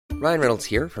Ryan Reynolds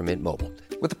here from Mint Mobile.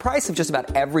 With the price of just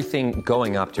about everything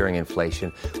going up during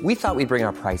inflation, we thought we'd bring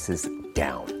our prices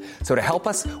down. So to help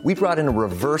us, we brought in a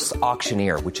reverse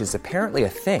auctioneer, which is apparently a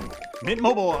thing. Mint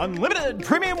Mobile Unlimited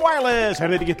Premium Wireless. How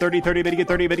to get 30, 30, bit to get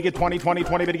 30, bit to get 20, 20,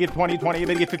 20, bit to get 20, 20,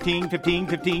 bit to get 15, 15,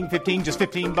 15, 15, just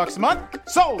 $15 a month?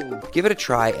 Sold! Give it a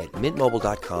try at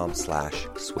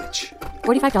mintmobile.com/switch.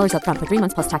 $45 up front for 3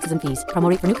 months plus taxes and fees. Promo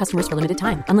rate for new customers for limited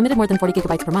time. Unlimited more than 40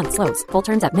 gigabytes per month. Slows full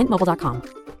terms at mintmobile.com.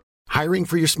 Hiring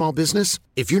for your small business?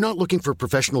 If you're not looking for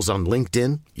professionals on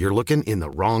LinkedIn, you're looking in the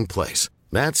wrong place.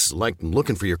 That's like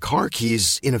looking for your car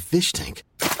keys in a fish tank.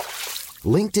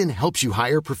 LinkedIn helps you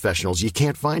hire professionals you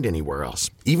can't find anywhere else,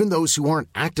 even those who aren't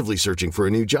actively searching for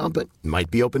a new job but might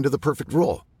be open to the perfect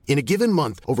role. In a given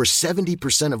month, over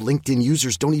 70% of LinkedIn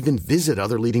users don't even visit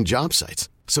other leading job sites.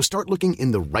 So start looking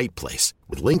in the right place.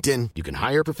 With LinkedIn, you can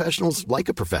hire professionals like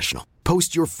a professional.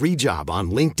 Post your free job on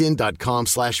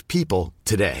linkedin.com/people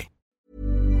today.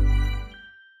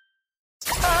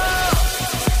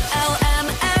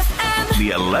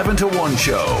 The 11 to 1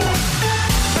 show.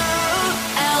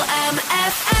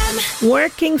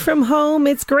 Working from home,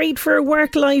 it's great for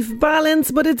work-life balance,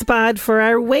 but it's bad for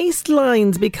our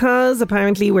waistlines because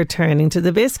apparently we're turning to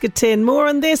the biscuit tin. More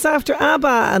on this after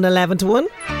ABBA and 11 to 1.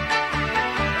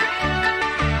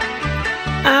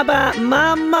 ABBA,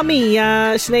 Mamma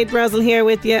Mia. Sinead Brazel here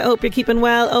with you. Hope you're keeping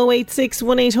well. 086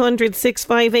 1800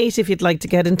 658 if you'd like to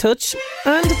get in touch.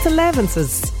 And it's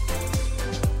 11's.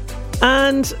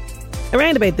 And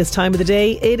around about this time of the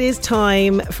day, it is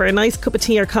time for a nice cup of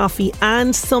tea or coffee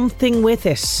and something with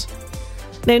it.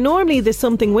 Now, normally there's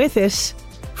something with it,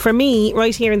 for me,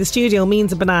 right here in the studio,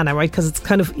 means a banana, right? Because it's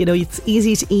kind of, you know, it's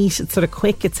easy to eat, it's sort of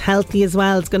quick, it's healthy as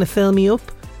well, it's going to fill me up.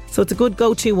 So it's a good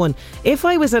go-to one. If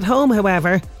I was at home,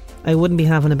 however, I wouldn't be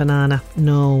having a banana.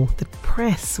 No, the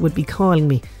press would be calling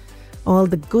me. All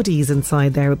the goodies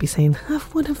inside there would be saying,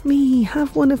 have one of me,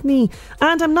 have one of me.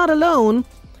 And I'm not alone,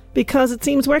 because it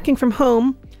seems working from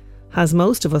home has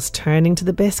most of us turning to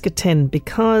the biscuit tin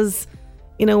because,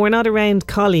 you know, we're not around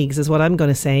colleagues is what I'm going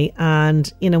to say. And,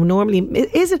 you know, normally,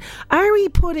 are we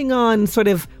putting on sort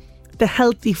of the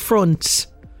healthy front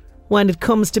when it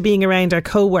comes to being around our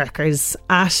co-workers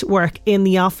at work in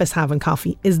the office having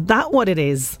coffee? Is that what it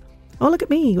is? Oh, look at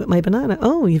me with my banana.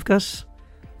 Oh, you've got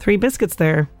 3 biscuits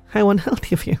there. How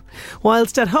unhealthy of you.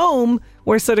 Whilst at home,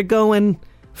 we're sort of going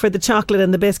for the chocolate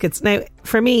and the biscuits. Now,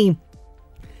 for me,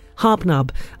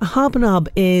 hobnob. A hobnob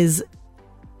is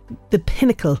the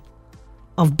pinnacle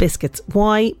of biscuits.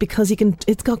 Why? Because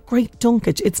it's got great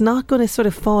dunkage. It's not going to sort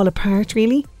of fall apart,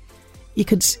 really. You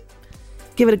could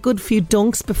give it a good few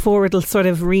dunks before it'll sort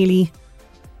of really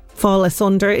fall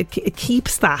asunder. It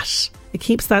keeps that. It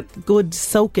keeps that good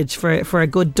soakage for a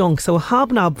good dunk. So a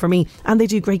hobnob for me, and they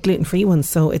do great gluten-free ones,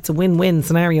 so it's a win-win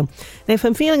scenario. Now, if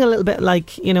I'm feeling a little bit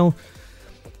like, you know,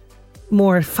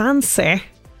 more fancy,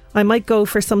 I might go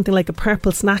for something like a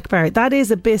purple snack bar. That is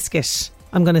a biscuit,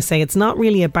 I'm going to say. It's not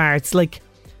really a bar. It's like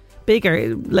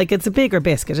bigger, like it's a bigger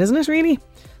biscuit, isn't it really?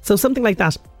 So something like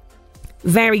that.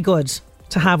 Very good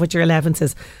to have with your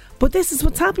 11s. But this is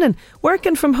what's happening.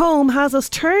 Working from home has us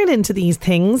turning to these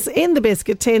things in the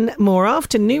biscuit tin more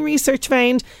often. New research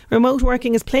found remote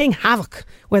working is playing havoc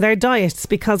with our diets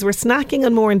because we're snacking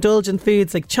on more indulgent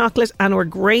foods like chocolate and we're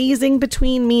grazing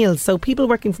between meals. So people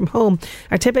working from home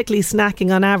are typically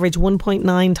snacking on average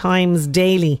 1.9 times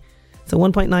daily. So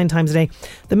 1.9 times a day.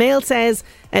 The Mail says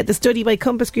the study by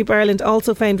Compass Group Ireland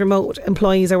also found remote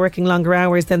employees are working longer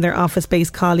hours than their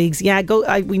office-based colleagues. Yeah,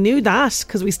 we knew that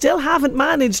because we still haven't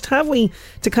managed, have we,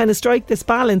 to kind of strike this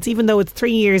balance, even though it's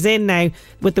 3 years in now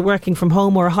with the working from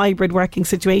home or a hybrid working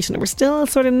situation. We're still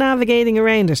sort of navigating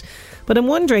around it. But I'm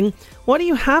wondering, what are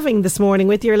you having this morning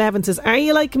with your 11s? Are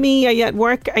you like me? Are you at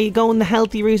work? Are you going the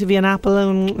healthy route of an apple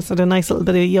and sort of nice little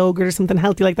bit of yogurt or something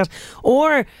healthy like that?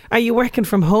 Or are you working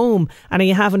from home and are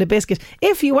you having a biscuit?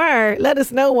 If you are, let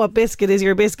us know what biscuit is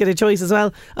your biscuit of choice as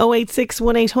well. 086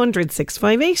 1800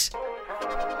 658.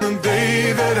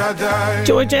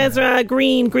 George Ezra,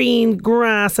 green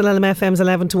grass at LMFM's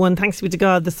 11 to 1. Thanks be to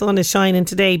God the sun is shining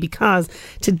today, because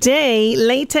today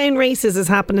Laytown Races is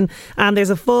happening and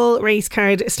there's a full race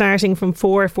card starting from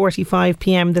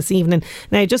 4:45pm this evening.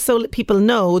 Now, just so people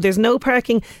know, there's no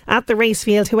parking at the race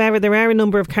field. However, there are a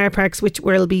number of car parks which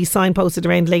will be signposted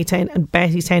around Laytown and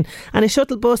Bettystown, and a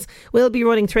shuttle bus will be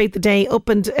running throughout the day up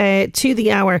and to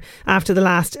the hour after the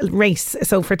last race.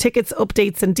 So for tickets,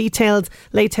 updates and details,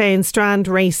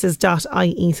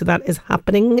 LaytownStrandRaces.ie. So that is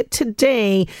happening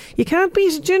today. You can't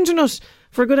beat a ginger nut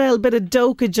for a good old bit of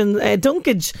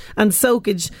dunkage and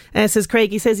soakage, says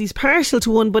Craig. He says he's partial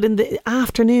to one, but in the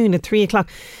afternoon at 3 o'clock.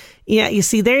 Yeah, you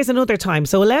see, there's another time.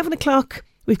 So 11 o'clock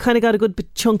we've kind of got a good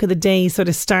chunk of the day sort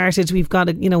of started. We've got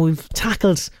we've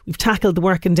tackled the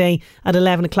working day at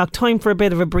 11 o'clock. Time for a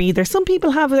bit of a breather. Some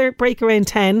people have their break around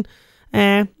 10.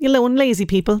 And lazy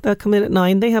people, they'll come in at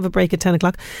 9. They have a break at 10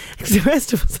 o'clock. The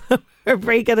rest of us have a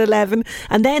break at 11.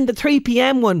 And then the 3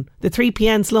 p.m. one, the 3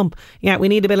 p.m. slump. Yeah, we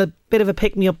need a bit of a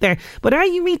pick me up there. But are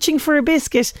you reaching for a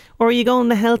biscuit, or are you going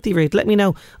the healthy route? Let me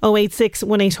know. 086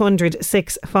 1800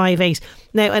 658.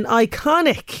 Now, an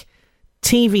iconic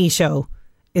TV show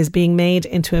is being made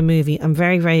into a movie. I'm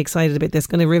very, very excited about this.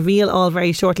 Going to reveal all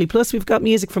very shortly. Plus, we've got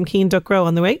music from Keen Duck Row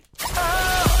on the way.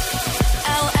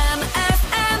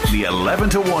 The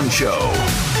 11 to 1 show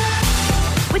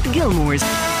with the Gilmores.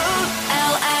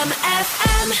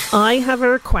 I have a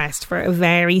request for a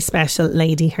very special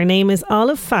lady. Her name is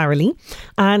Olive Farrelly,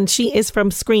 and she is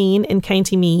from Screen in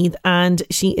County Meath, and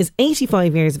she is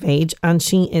 85 years of age, and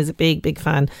she is a big, big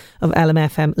fan of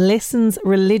LMFM, listens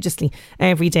religiously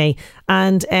every day.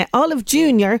 And Olive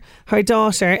Jr., her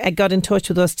daughter, got in touch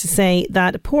with us to say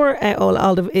that poor old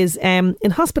Olive is in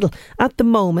hospital at the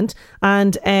moment,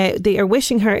 and they are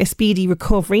wishing her a speedy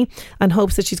recovery and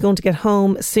hopes that she's going to get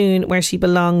home soon where she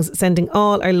belongs, sending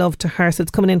all our love to her. So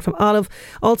it's coming in from Olive.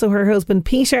 Also her husband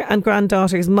Peter and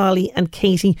granddaughters Molly and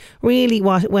Katie, really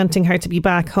wanting her to be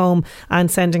back home and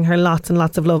sending her lots and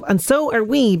lots of love. And so are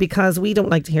we, because we don't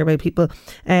like to hear about people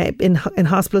in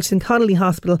hospital. She's in Connolly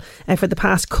Hospital for the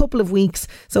past couple of weeks.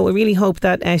 So we really hope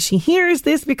that she hears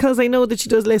this, because I know that she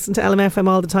does listen to LMFM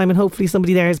all the time, and hopefully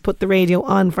somebody there has put the radio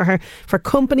on for her for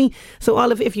company. So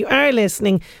Olive, if you are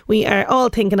listening, we are all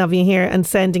thinking of you here and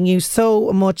sending you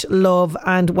so much love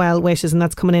and well wishes, and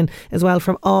that's coming in as well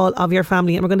from all of your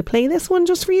family. And we're going to play this one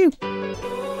just for you.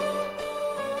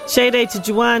 Shout out to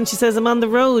Joanne. She says, I'm on the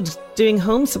road doing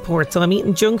home support, so I'm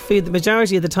eating junk food the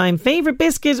majority of the time. Favourite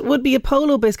biscuit would be a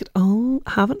Polo biscuit. Oh,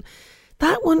 haven't.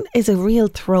 That one is a real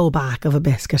throwback of a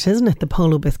biscuit, isn't it? The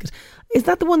Polo biscuit. Is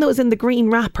that the one that was in the green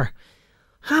wrapper?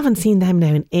 Haven't seen them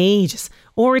now in ages.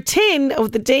 Or a tin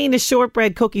of the Danish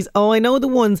shortbread cookies. Oh, I know the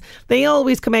ones. They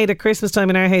always come out at Christmas time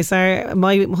in our house.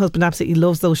 My husband absolutely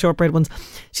loves those shortbread ones.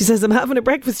 She says, I'm having a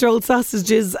breakfast roll,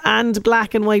 sausages and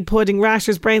black and white pudding,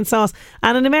 rashers, brown sauce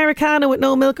and an Americano with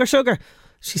no milk or sugar.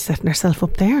 She's setting herself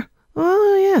up there.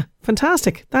 Oh yeah,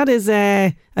 fantastic. That is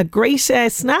a great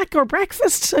snack or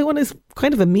breakfast. I want is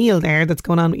kind of a meal there that's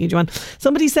going on with you, Joanne.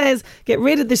 Somebody says get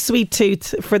rid of the sweet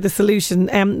tooth for the solution.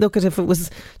 Look at, if it was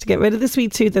to get rid of the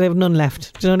sweet tooth, that I have none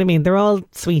left. Do you know what I mean? They're all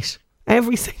sweet.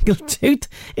 Every single tooth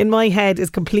in my head is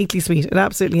completely sweet. It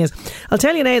absolutely is. I'll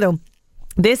tell you now though,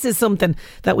 this is something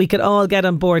that we could all get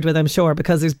on board with, I'm sure,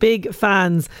 because there's big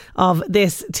fans of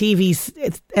this TV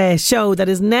show that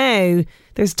is now,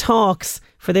 there's talks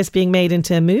for this being made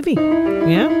into a movie.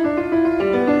 Yeah.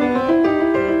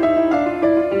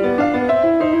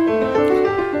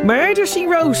 Murder, She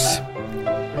Wrote.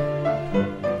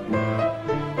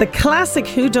 The classic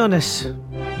whodunit,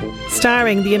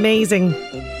 starring the amazing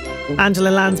Angela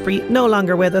Lansbury, no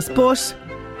longer with us, but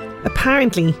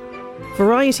apparently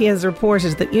Variety has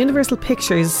reported that Universal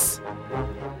Pictures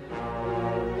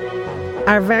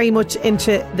are very much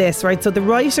into this, right? So the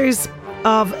writers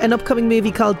of an upcoming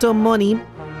movie called Dumb Money,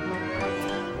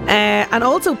 and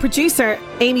also producer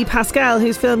Amy Pascal,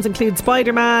 whose films include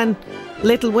Spider-Man,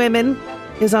 Little Women,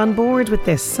 is on board with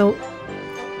this. So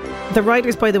the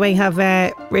writers, by the way, have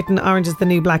written Orange is the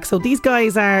New Black. So these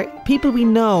guys are people we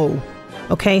know,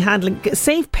 okay, handling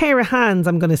safe pair of hands,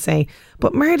 I'm going to say.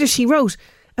 But Murder, She Wrote,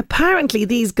 apparently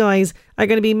these guys are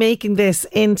going to be making this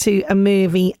into a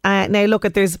movie. Now look,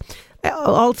 there's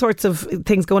all sorts of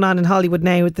things going on in Hollywood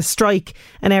now with the strike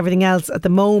and everything else at the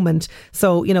moment.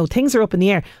 So, you know, things are up in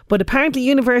the air. But apparently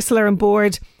Universal are on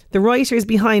board. The writers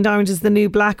behind Orange is the New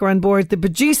Black are on board. The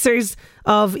producers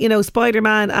of, you know,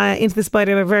 Spider-Man, Into the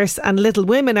Spider-Verse and Little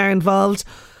Women are involved.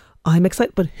 I'm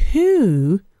excited. But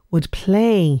who would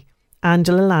play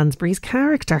Angela Lansbury's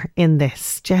character in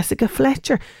this? Jessica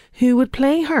Fletcher. Who would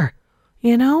play her?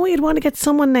 You know, you'd want to get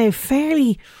someone now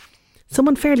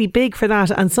someone fairly big for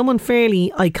that, and someone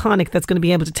fairly iconic that's going to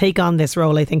be able to take on this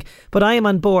role, I think. But I am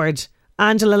on board.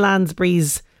 Angela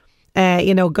Lansbury's, going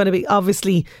to be,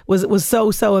 obviously, was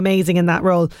so amazing in that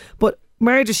role. But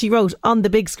Murder, She Wrote on the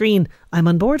big screen, I'm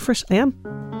on board for it. I am.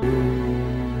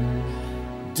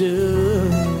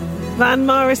 Van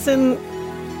Morrison,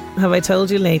 Have I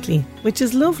Told You Lately? Which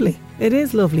is lovely. It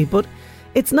is lovely, but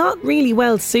it's not really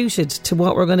well suited to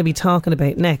what we're going to be talking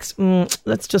about next.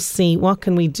 Let's just see, what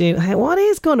can we do? What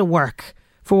is going to work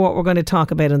for what we're going to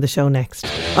talk about on the show next?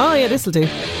 Oh yeah, this'll do.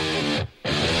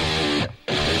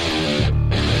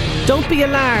 Don't be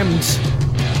alarmed.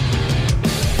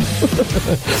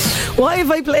 Why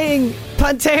am I playing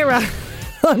Pantera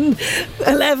on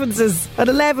 11s. At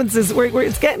 11s,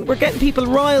 we're getting people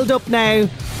riled up now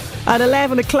at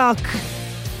 11 o'clock.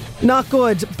 Not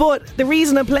good. But the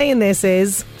reason I'm playing this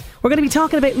is we're going to be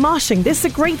talking about moshing. This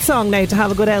is a great song now to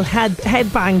have a good old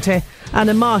headbang to and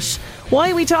a mosh.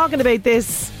 Why are we talking about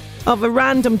this of a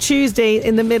random Tuesday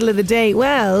in the middle of the day?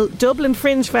 Well, Dublin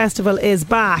Fringe Festival is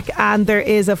back and there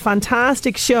is a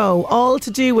fantastic show all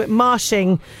to do with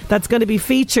moshing that's going to be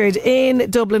featured in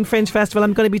Dublin Fringe Festival.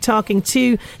 I'm going to be talking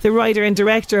to the writer and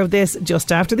director of this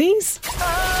just after these.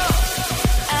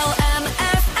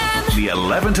 The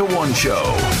 11 to 1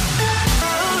 show.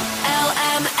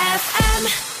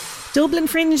 Dublin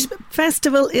Fringe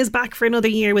Festival is back for another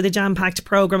year with a jam-packed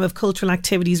programme of cultural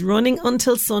activities running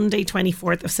until Sunday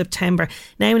 24th of September.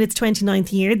 Now in its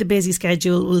 29th year, the busy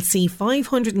schedule will see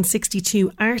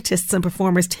 562 artists and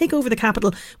performers take over the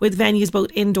capital with venues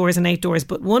both indoors and outdoors.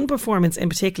 But one performance in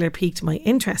particular piqued my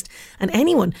interest, and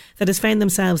anyone that has found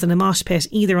themselves in a mosh pit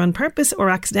either on purpose or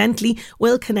accidentally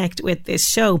will connect with this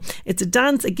show. It's a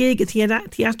dance, a gig, a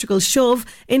theatrical shove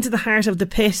into the heart of the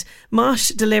pit. Mosh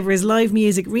delivers live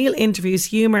music, real interviews,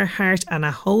 humour, heart and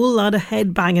a whole lot of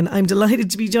head banging. I'm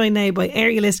delighted to be joined now by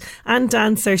aerialist and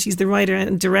dancer. She's the writer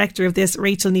and director of this,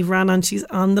 Rachel Nivranan. She's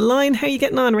on the line. How are you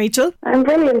getting on, Rachel? I'm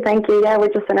brilliant, thank you. Yeah,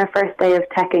 we're just in our first day of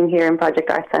teching here in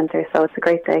Project Art Centre, so it's a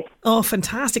great day. Oh,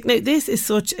 fantastic. Now, this is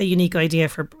such a unique idea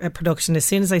for a production. As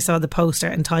soon as I saw the poster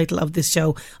and title of this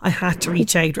show, I had to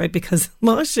reach out, right? Because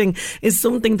moshing is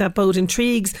something that both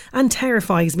intrigues and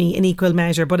terrifies me in equal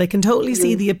measure, but I can totally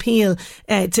see the appeal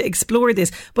to explore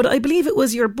this. But I believe it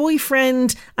was your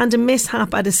boyfriend and a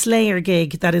mishap at a Slayer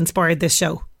gig that inspired this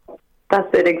show.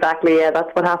 That's it, exactly. Yeah, that's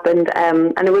what happened.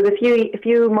 And it was a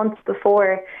few months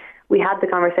before we had the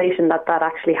conversation that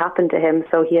actually happened to him.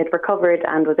 So he had recovered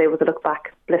and was able to look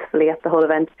back blissfully at the whole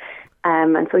event.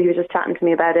 And so he was just chatting to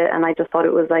me about it, and I just thought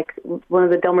it was like one of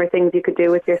the dumber things you could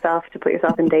do with yourself, to put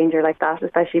yourself in danger like that,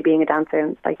 especially being a dancer.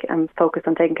 And like, I'm focused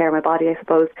on taking care of my body, I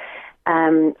suppose.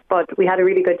 But we had a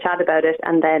really good chat about it,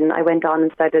 and then I went on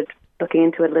and started looking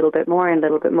into it a little bit more, and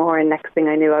next thing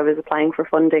I knew I was applying for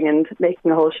funding and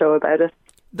making a whole show about it.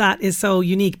 That is so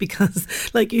unique because,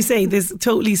 like you say, this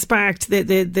totally sparked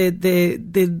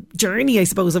the journey, I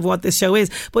suppose, of what this show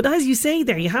is. But as you say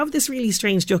there, you have this really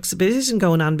strange juxtaposition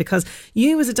going on, because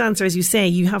you as a dancer, as you say,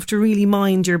 you have to really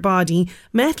mind your body.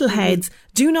 Metalheads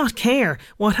do not care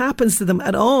what happens to them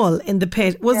at all in the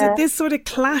pit. Was it this sort of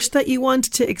clash that you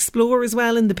wanted to explore as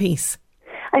well in the piece?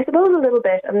 I suppose a little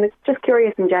bit. I'm just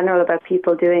curious in general about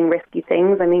people doing risky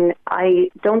things. I mean,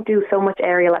 I don't do so much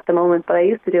aerial at the moment, but I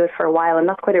used to do it for a while, and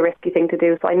that's quite a risky thing to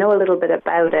do. So I know a little bit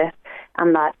about it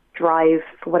and that drive,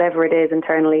 whatever it is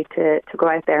internally, to go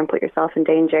out there and put yourself in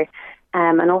danger.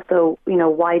 And also, you know,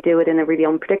 why do it in a really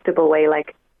unpredictable way?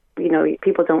 Like, you know,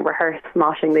 people don't rehearse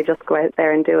moshing, they just go out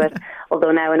there and do it.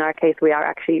 Although now in our case we are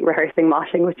actually rehearsing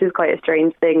moshing, which is quite a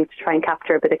strange thing, to try and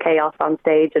capture a bit of chaos on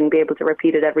stage and be able to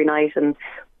repeat it every night, and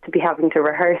to be having to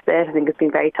rehearse it. I think it's been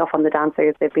very tough on the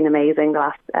dancers. They've been amazing the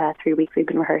last 3 weeks we've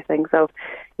been rehearsing. So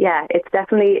yeah, it's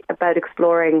definitely about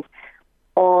exploring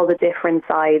all the different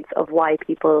sides of why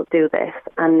people do this,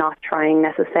 and not trying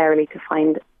necessarily to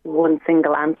find one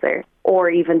single answer, or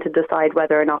even to decide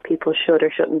whether or not people should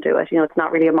or shouldn't do it. You know, it's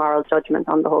not really a moral judgment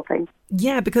on the whole thing.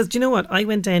 Yeah, because do you know what? I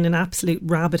went down an absolute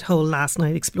rabbit hole last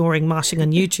night exploring moshing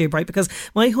on YouTube, right? Because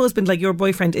my husband, like your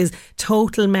boyfriend, is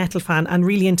total metal fan and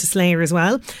really into Slayer as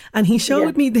well. And he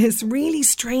showed me this really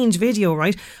strange video,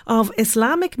 right, of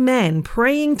Islamic men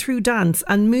praying through dance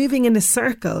and moving in a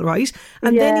circle, right?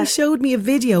 And then he showed me a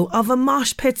video of a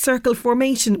mosh pit circle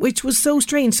formation, which was so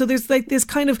strange. So there's like this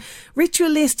kind of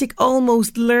ritualistic,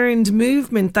 almost learned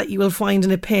movement that you will find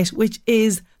in a pit, which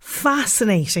is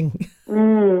fascinating.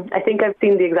 I think I've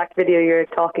seen the exact video you're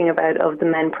talking about of the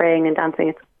men praying and dancing.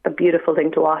 It's a beautiful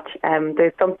thing to watch.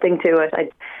 There's something to it.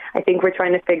 I think we're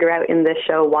trying to figure out in this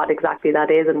show what exactly that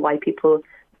is and why people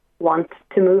want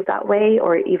to move that way,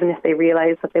 or even if they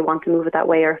realise that they want to move it that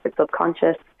way, or if it's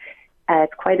subconscious.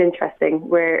 It's quite interesting.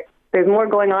 There's more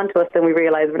going on to us than we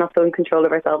realise. We're not so in control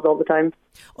of ourselves all the time.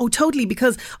 Oh, totally.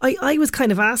 Because I was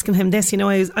kind of asking him this, you know,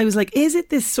 I was like, is it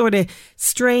this sort of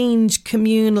strange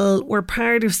communal, we're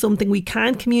part of something, we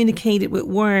can't communicate it with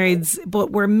words,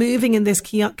 but we're moving in this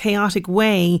chaotic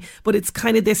way, but it's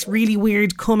kind of this really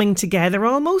weird coming together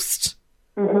almost?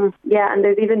 Mm-hmm. Yeah, and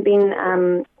there's even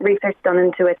been research done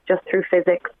into it just through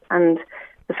physics and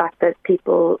the fact that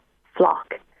people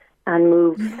flock and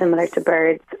move similar to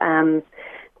birds.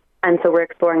 And so we're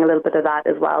exploring a little bit of that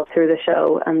as well through the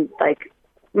show. And like,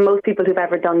 most people who've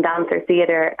ever done dance or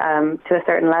theatre to a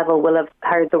certain level will have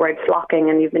heard the word flocking,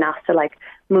 and you've been asked to like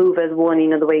move as one, you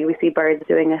know, the way we see birds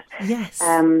doing it. Yes.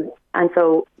 And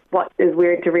so what is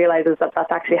weird to realise is that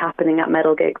that's actually happening at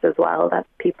metal gigs as well, that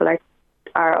people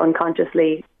are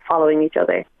unconsciously following each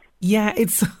other. Yeah,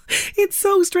 it's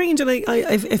so strange. And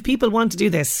if people want to do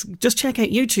this, just check out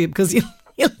YouTube, because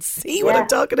you'll see what I'm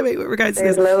talking about with regards to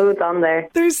this. There's loads on there.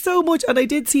 There's so much. And I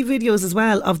did see videos as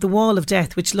well of the Wall of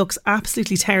Death, which looks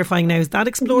absolutely terrifying now. Is that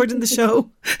explored in the show?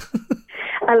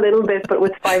 A little bit, but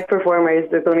with 5 performers,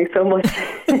 there's only so much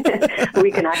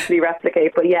we can actually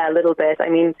replicate. But yeah, a little bit. I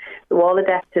mean, the Wall of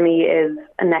Death to me is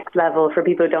a next level. For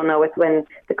people who don't know, it's when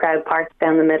the crowd parts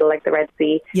down the middle like the Red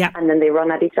Sea, and then they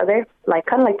run at each other, like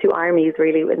kind of like two armies,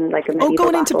 really, in like a medieval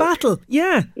going into battle.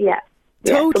 Yeah,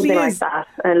 totally something like that.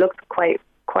 And it looks quite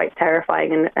quite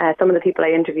terrifying, and some of the people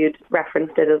I interviewed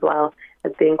referenced it as well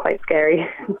as being quite scary.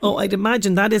 Oh, I'd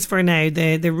imagine that is for now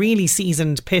the really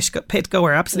seasoned pit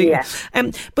goer, absolutely.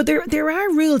 Yeah. But there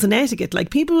are rules and etiquette.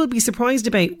 Like, people will be surprised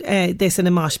about this in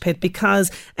a mosh pit, because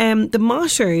the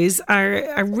moshers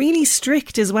are really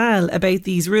strict as well about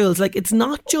these rules. Like, it's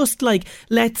not just like,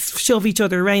 let's shove each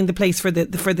other around the place for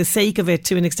the sake of it,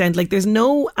 to an extent. Like, there's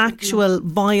no actual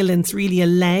violence really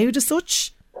allowed as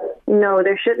such. No,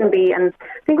 there shouldn't be. And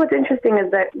I think what's interesting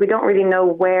is that we don't really know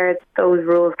where those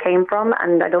rules came from,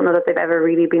 and I don't know that they've ever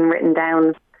really been written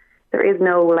down. There is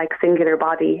no like singular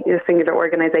body, singular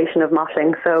organisation of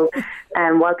moshing. So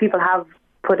while people have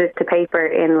put it to paper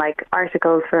in like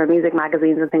articles for music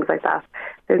magazines and things like that,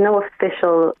 there's no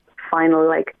official final,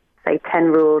 like, say 10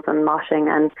 rules on moshing.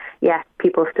 And yeah,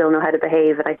 people still know how to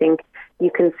behave. And I think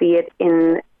you can see it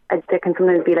in there can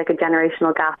sometimes be like a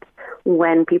generational gap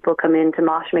when people come in to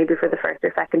mosh maybe for the first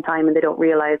or second time, and they don't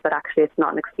realise that actually it's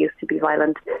not an excuse to be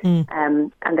violent.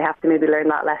 And they have to maybe learn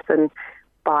that lesson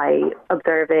by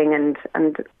observing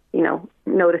and you know,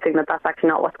 noticing that that's actually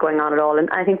not what's going on at all. And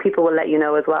I think people will let you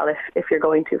know as well if you're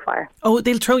going too far. Oh,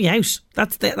 they'll throw you out.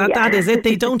 That is it.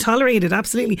 They don't tolerate it,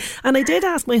 absolutely. And I did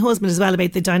ask my husband as well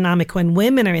about the dynamic when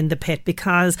women are in the pit,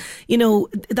 because, you know,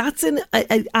 that's an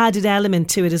added element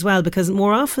to it as well, because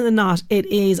more often than not it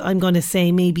is, I'm going to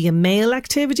say, maybe a male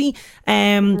activity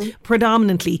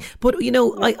predominantly. But, you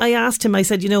know, I asked him, I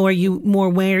said, you know, are you more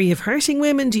wary of hurting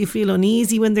women? Do you feel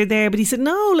uneasy when they're there? But he said,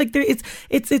 no, like,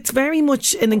 it's very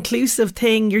much an inclusive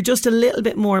thing. You're just a little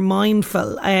bit more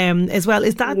mindful as well.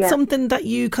 Is that something that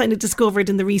you kind of discovered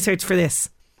in the research for this?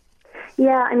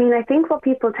 Yeah, I mean, I think what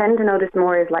people tend to notice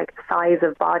more is like the size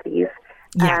of bodies.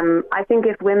 I think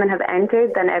if women have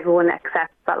entered, then everyone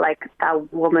accepts that, like,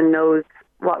 that woman knows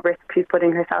what risk she's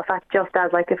putting herself at, just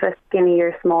as like if a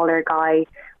skinnier, smaller guy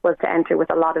was to enter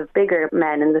with a lot of bigger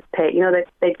men in this pit, you know, that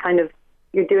they'd kind of,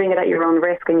 you're doing it at your own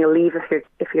risk, and you'll leave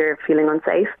if you're feeling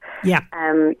unsafe. Yeah.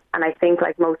 And I think,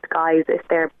 like most guys, if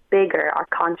they're bigger, are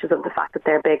conscious of the fact that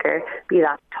they're bigger, be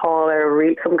that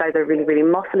taller. Some guys are really, really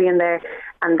muscly in there,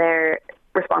 and their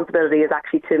responsibility is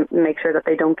actually to make sure that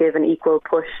they don't give an equal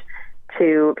push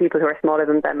to people who are smaller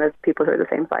than them as people who are the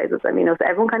same size as them. You know, so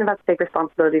everyone kind of has to take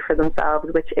responsibility for themselves,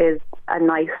 which is a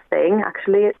nice thing.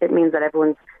 Actually, it means that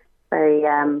everyone's very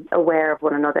aware of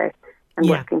one another and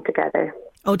working together.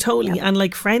 Oh, totally. Yeah. And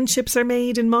like, friendships are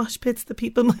made in mosh pits that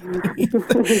people might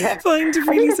find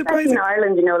really surprising. In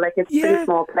Ireland, you know, like, it's a pretty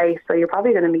small place, so you're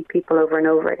probably going to meet people over and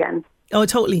over again. Oh,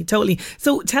 totally.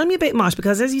 So tell me about mosh,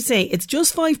 because as you say, it's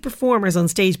just 5 performers on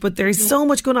stage, but there's so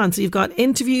much going on. So you've got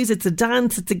interviews, it's a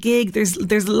dance, it's a gig. There's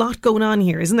a lot going on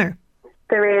here, isn't there?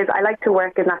 There is. I like to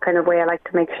work in that kind of way. I like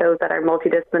to make shows that are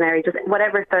multidisciplinary. Just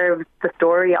whatever serves the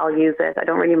story, I'll use it. I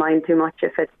don't really mind too much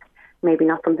if it's maybe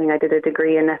not something I did a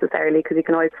degree in necessarily, because you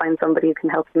can always find somebody who can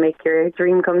help you make your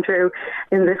dream come true.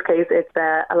 In this case, it's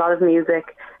a lot of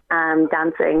music,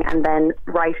 dancing, and then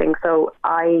writing. So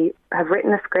I have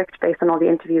written a script based on all the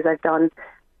interviews I've done,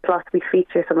 plus we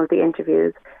feature some of the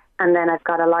interviews. And then I've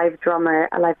got a live drummer,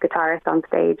 a live guitarist on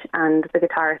stage, and the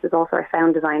guitarist is also our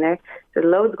sound designer. There's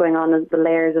loads going on in the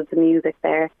layers of the music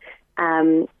there.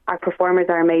 Our performers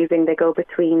are amazing. They go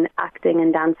between acting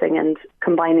and dancing and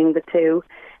combining the two.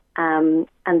 And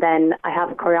then I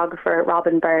have a choreographer,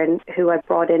 Robin Byrne, who I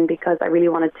brought in because I really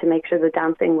wanted to make sure the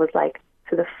dancing was like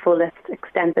to the fullest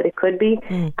extent that it could be.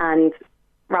 And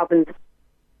Robin's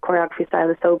choreography style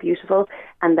is so beautiful.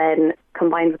 And then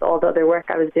combined with all the other work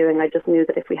I was doing, I just knew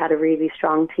that if we had a really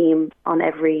strong team on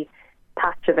every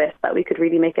patch of it, that we could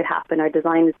really make it happen. Our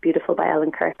design is beautiful by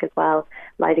Ellen Kirk as well.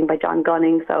 lighting by John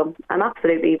Gunning. So I'm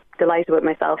absolutely delighted with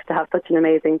myself to have such an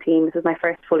amazing team. This is my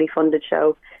first fully funded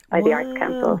show by the Arts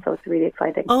Council, so it's really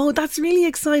exciting. Oh, that's really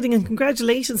exciting, and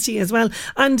congratulations to you as well.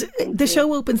 And the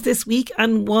show opens this week,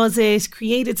 and was it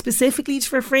created specifically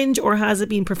for Fringe, or has it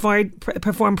been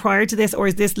performed prior to this, or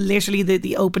is this literally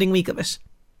the opening week of it?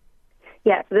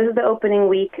 Yeah, so this is the opening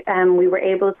week. We were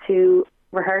able to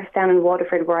rehearse down in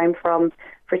Waterford, where I'm from,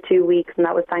 for 2 weeks, and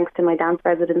that was thanks to my dance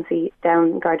residency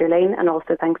down Garter Lane, and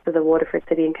also thanks to the Waterford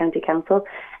City and County Council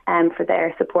for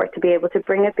their support to be able to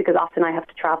bring it, because often I have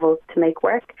to travel to make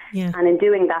work. Yeah. And in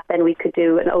doing that, then we could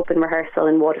do an open rehearsal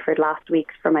in Waterford last week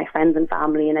for my friends and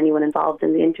family and anyone involved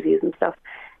in the interviews and stuff.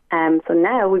 So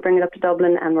now we bring it up to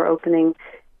Dublin, and we're opening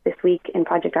this week in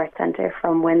Project Arts Centre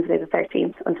from Wednesday the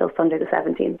 13th until Sunday the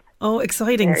 17th. Oh,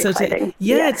 exciting. Very exciting.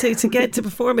 To get to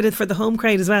perform it for the home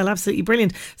crowd as well. Absolutely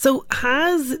brilliant. So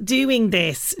has doing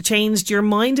this changed your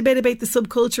mind a bit about the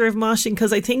subculture of moshing?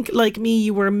 Because I think, like me,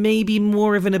 you were maybe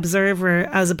more of an observer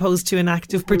as opposed to an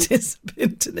active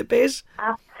participant in a bit.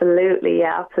 Absolutely,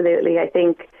 yeah, absolutely. I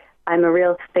think I'm a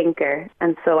real thinker,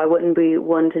 and so I wouldn't be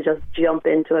one to just jump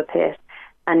into a pit.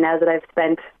 And now that I've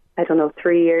spent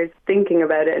 3 years thinking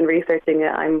about it and researching it,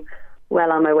 I'm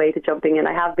well on my way to jumping in.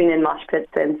 I have been in mosh pits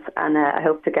since, and I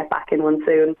hope to get back in one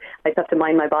soon. I just have to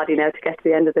mind my body now to get to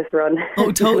the end of this run.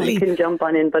 Oh, totally. I can jump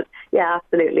on in, but yeah,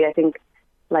 absolutely. I think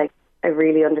I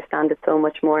really understand it so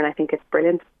much more, and I think it's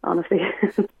brilliant, honestly.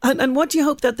 And what do you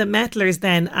hope that the meddlers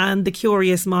then, and the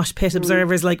curious mosh pit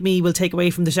observers like me, will take away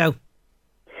from the show?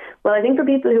 Well, I think for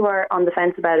people who are on the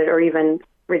fence about it, or even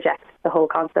reject the whole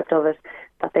concept of it,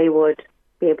 that they would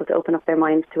be able to open up their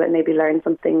minds to it and maybe learn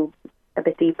something a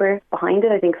bit deeper behind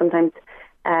it. I think sometimes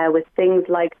with things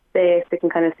like this, it can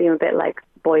kind of seem a bit like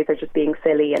boys are just being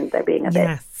silly and they're being a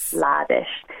bit laddish.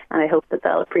 And I hope that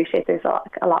they'll appreciate there's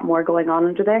a lot more going on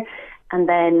under there. And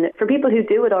then for people who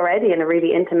do it already and are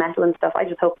really into metal and stuff, I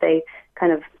just hope they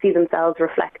kind of see themselves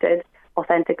reflected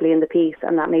authentically in the piece,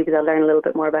 and that maybe they'll learn a little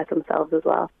bit more about themselves as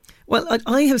well. Well,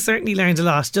 I have certainly learned a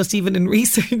lot, just even in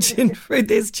researching for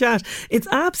this chat. It's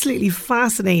absolutely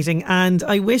fascinating, and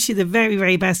I wish you the very,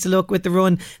 very best of luck with the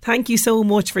run. Thank you so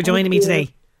much for joining me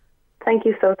today. Thank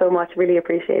you so much. Really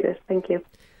appreciate it. Thank you.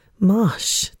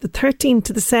 Mosh, the 13th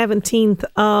to the 17th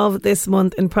of this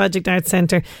month in Project Arts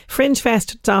Centre,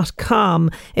 fringefest.com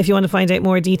if you want to find out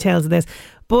more details of this.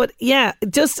 But yeah,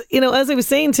 just, as I was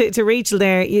saying to Rachel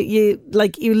there, you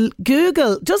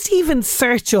Google, just even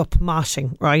search up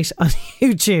moshing, right, on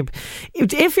YouTube.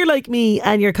 If you're like me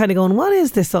and you're kind of going, what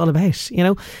is this all about?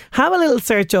 Have a little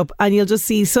search up and you'll just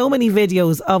see so many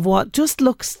videos of what just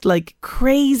looks like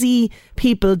crazy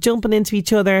people jumping into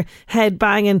each other, head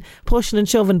banging, pushing and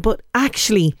shoving. But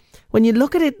actually, when you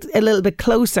look at it a little bit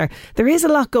closer, there is a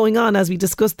lot going on, as we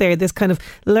discussed there, this kind of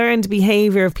learned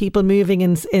behaviour of people moving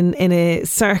in a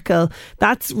circle.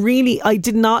 That's really, I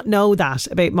did not know that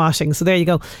about moshing. So there you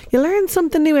go. You learn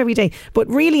something new every day. But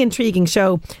really intriguing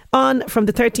show on from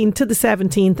the 13th to the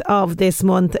 17th of this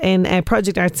month in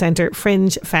Project Arts Centre,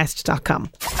 fringefest.com.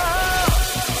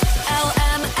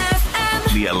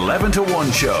 LMFM. The 11 to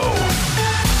 1 show.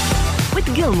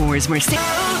 With Gilmore's Mercedes.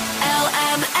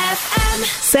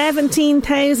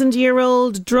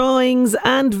 17,000-year-old drawings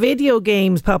and video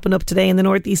games popping up today in the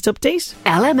Northeast Update.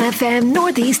 LMFM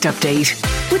Northeast Update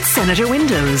with Senator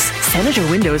Windows. Senator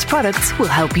Windows products will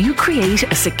help you create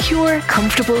a secure,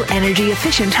 comfortable, energy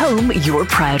efficient home you're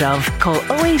proud of. Call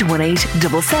 0818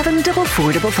 77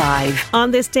 4455.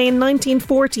 On this day in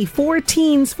 1940, 4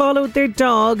 teens followed their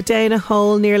dog down a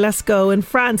hole near Lascaux in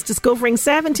France, discovering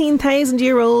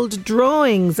 17,000-year-old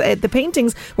drawings. The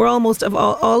paintings were almost of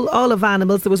all of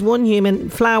animals. There was one human,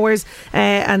 flowers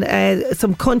and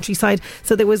some countryside,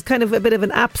 so there was kind of a bit of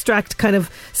an abstract kind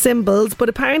of symbols. But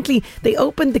apparently they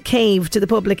opened the cave to the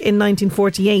public in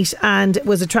 1948 and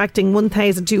was attracting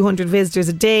 1,200 visitors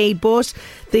a day. But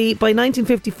by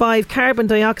 1955, carbon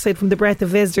dioxide from the breath of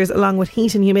visitors along with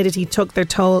heat and humidity took their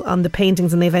toll on the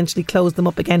paintings, and they eventually closed them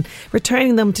up again,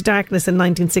 returning them to darkness in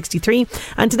 1963.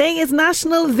 And today is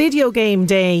National Video Game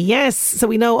Day. Yes, so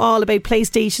we know all about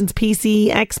PlayStations, PC,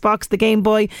 Xbox, the Game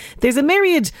Boy. There's a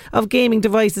myriad of gaming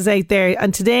devices out there,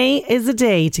 and today is a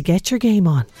day to get your game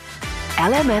on.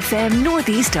 LMFM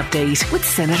Northeast Update with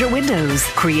Senator Windows.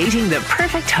 Creating the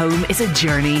perfect home is a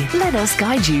journey. Let us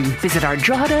guide you. Visit our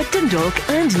Drogheda, Dundalk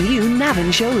and new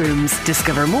Navan showrooms.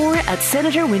 Discover more at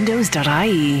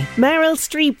senatorwindows.ie. Meryl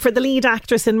Streep for the lead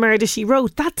actress in Murder, She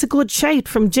Wrote. That's a good shout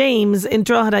from James in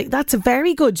Drogheda. That's a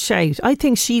very good shout. I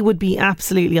think she would be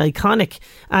absolutely iconic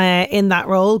in that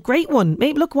role. Great one.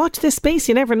 Maybe watch this space,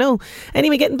 you never know.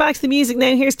 Anyway, getting back to the music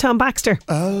now, here's Tom Baxter.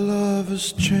 Our love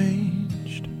has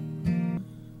changed.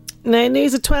 Now,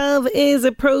 News at 12 is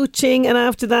approaching, and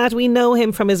after that we know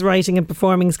him from his writing and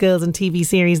performing skills in TV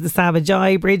series The Savage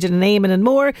Eye, Bridget and Eamon and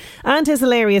more, and his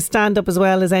hilarious stand-up as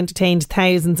well has entertained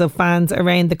thousands of fans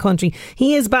around the country.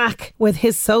 He is back with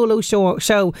his solo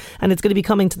show and it's going to be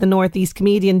coming to the North East.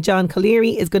 Comedian John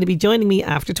Colleary is going to be joining me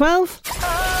after 12.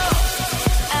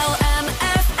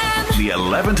 LMFM. The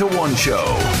 11 to 1 show.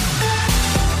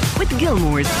 With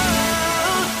Gilmore's.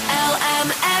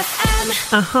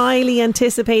 A highly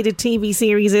anticipated TV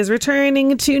series is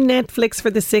returning to Netflix for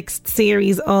the 6th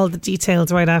series. All the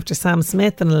details right after Sam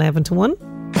Smith and 11 to 1.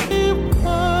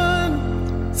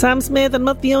 Sam Smith, I'm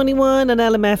not the only one, and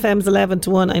LMFM's 11 to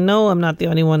 1. I know I'm not the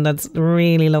only one that's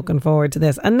really looking forward to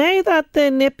this. And now that the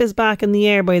nip is back in the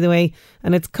air, by the way,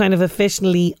 and it's kind of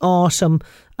officially autumn,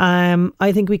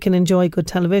 I think we can enjoy good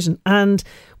television, and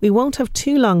we won't have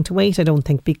too long to wait, I don't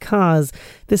think, because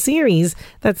the series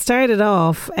that started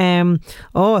off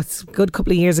it's a good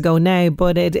couple of years ago now,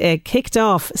 but it kicked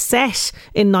off set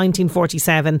in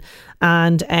 1947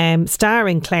 and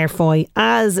starring Claire Foy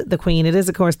as the Queen. It is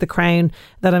of course The Crown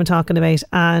that I'm talking about,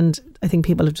 and I think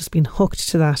people have just been hooked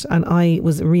to that, and I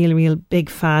was a real big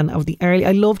fan of the early.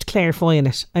 I loved Claire Foy in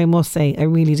it, I must say. I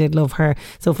really did love her.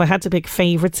 So if I had to pick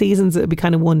favourite seasons, it would be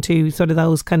kind of 1, 2, sort of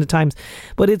those kind of times.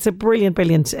 But it's a brilliant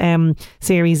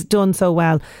series, done so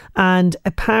well. And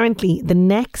apparently the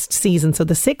next season, so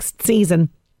the 6th season,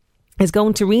 is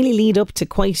going to really lead up to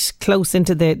quite close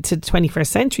into the 21st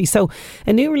century. So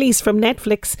a new release from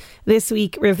Netflix this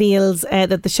week reveals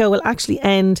that the show will actually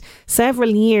end several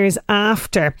years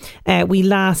after we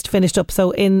last finished up.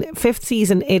 So in 5th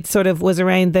season, it sort of was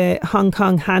around the Hong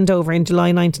Kong handover in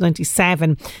July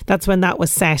 1997. That's when that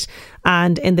was set.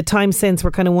 And in the time since,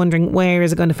 we're kind of wondering, where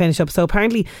is it going to finish up? So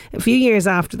apparently a few years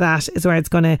after that is where it's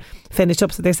going to finish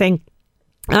up. So they're saying,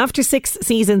 after 6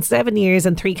 seasons, 7 years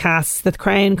and 3 casts, The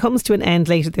Crown comes to an end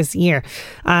later this year,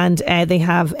 and they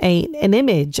have an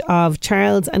image of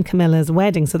Charles and Camilla's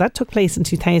wedding. So that took place in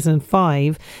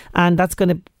 2005, and that's going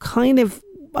to kind of,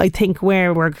 I think,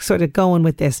 where we're sort of going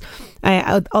with this.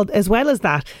 As well as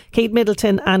that, Kate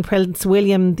Middleton and Prince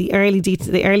William, the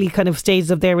early kind of stages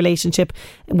of their relationship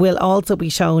will also be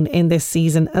shown in this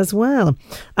season as well.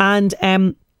 And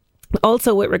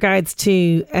also with regards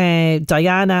to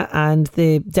Diana and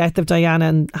the death of Diana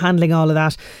and handling all of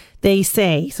that, they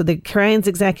say, so the Crown's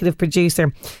executive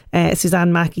producer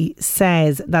Suzanne Mackey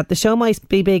says that the show might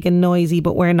be big and noisy,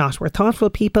 but we're not. We're thoughtful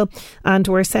people and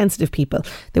we're sensitive people.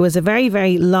 There was a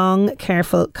very long,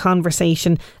 careful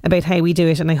conversation about how we do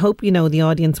it, and I hope the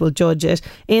audience will judge it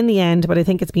in the end, but I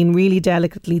think it's been really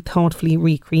delicately, thoughtfully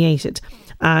recreated.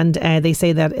 And they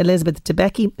say that Elizabeth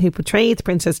Debicki, who portrayed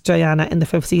Princess Diana in the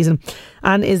 5th season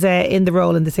and is in the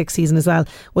role in the 6th season as well,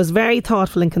 was very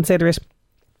thoughtful and considerate.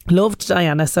 Loved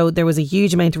Diana, so there was a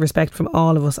huge amount of respect from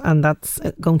all of us, and that's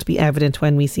going to be evident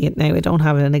when we see it. Now, I don't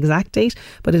have an exact date,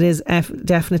 but it is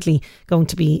definitely going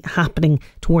to be happening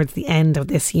towards the end of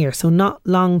this year, so not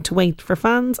long to wait for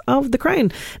fans of The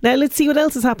Crown. Now let's see what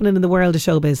else is happening in the world of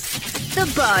showbiz. The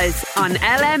Buzz on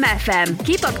LMFM.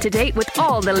 Keep up to date with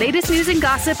all the latest news and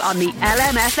gossip on the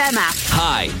LMFM app.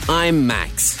 Hi, I'm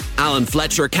Max. Alan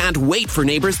Fletcher can't wait for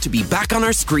Neighbours to be back on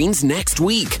our screens next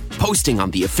week. Posting on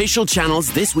the official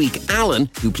channels this week, Alan,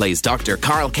 who plays Dr.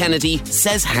 Carl Kennedy,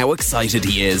 says how excited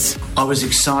he is. I was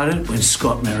excited when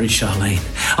Scott married Charlene.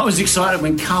 I was excited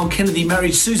when Carl Kennedy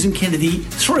married Susan Kennedy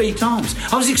 3 times.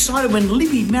 I was excited when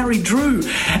Libby married Drew.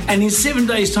 And in 7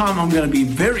 days' time, I'm going to be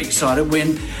very excited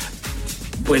when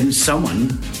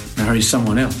someone marries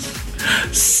someone else.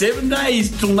 7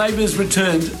 days till Neighbours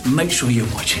returns. Make sure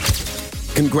you're watching.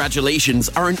 Congratulations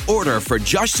are in order for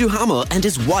Josh Duhamel and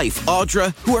his wife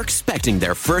Audra, who are expecting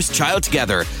their first child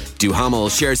together. Duhamel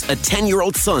shares a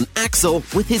 10-year-old son, Axel,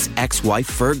 with his ex-wife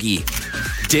Fergie.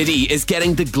 Diddy is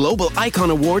getting the Global Icon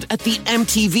Award at the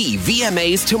MTV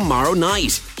VMAs tomorrow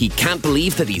night. He can't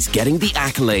believe that he's getting the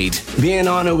accolade. Being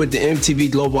honored with the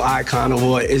MTV Global Icon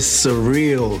Award is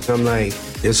surreal. I'm like,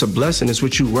 it's a blessing. It's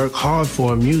what you work hard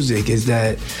for in music, is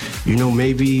that,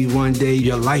 maybe one day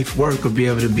your life work will be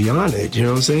able to be honored, you know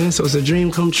what I'm saying? So it's a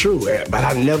dream come true. But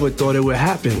I never thought it would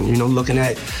happen. Looking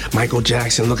at Michael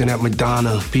Jackson, looking at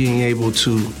Madonna, being able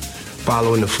to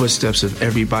follow in the footsteps of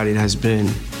everybody that's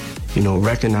been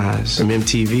recognized from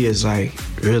MTV is like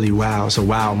really wow. It's a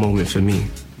wow moment for me.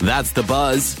 That's The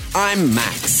Buzz. I'm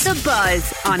Max. The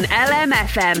Buzz on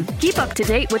LMFM. Keep up to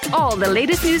date with all the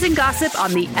latest news and gossip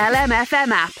on the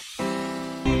LMFM app.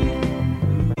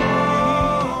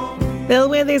 Bill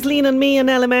Withers, Lean on Me on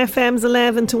LMFM's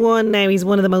 11 to 1. Now he's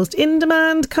one of the most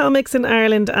in-demand comics in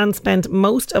Ireland and spent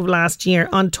most of last year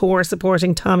on tour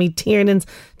supporting Tommy Tiernan's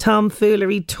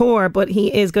Tomfoolery Tour. But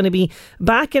he is going to be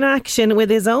back in action with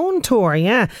his own tour.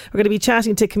 Yeah, we're going to be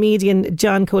chatting to comedian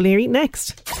John Colleary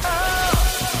next.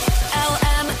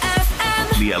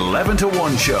 The 11 to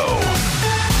 1 show.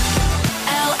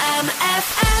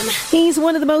 He's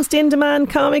one of the most in-demand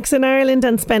comics in Ireland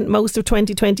and spent most of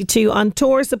 2022 on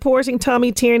tour supporting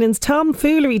Tommy Tiernan's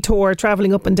Tomfoolery Tour,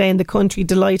 travelling up and down the country,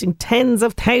 delighting tens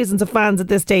of thousands of fans at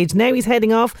this stage. Now he's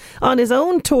heading off on his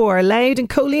own tour, Loud and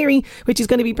Colleary, which he's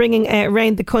going to be bringing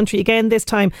around the country again, this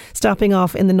time stopping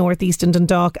off in the northeast in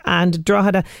Dundalk and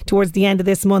Drogheda towards the end of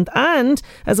this month. And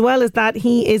as well as that,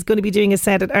 he is going to be doing a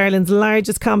set at Ireland's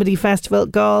largest comedy festival,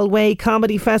 Galway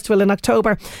Comedy Festival, in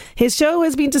October. His show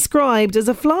has been described as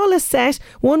a flawless set,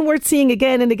 one worth seeing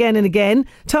again and again and again.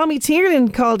 Tommy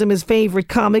Tiernan called him his favourite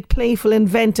comic, playful,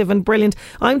 inventive and brilliant.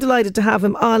 I'm delighted to have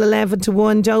him on 11 to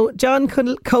 1. John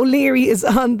Colleary is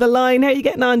on the line. How are you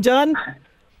getting on, John?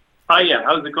 Hiya,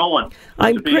 how's it going?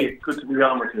 Good to be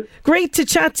on with you. Great to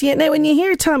chat to you. Now, when you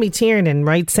hear Tommy Tiernan,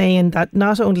 right, saying that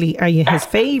not only are you his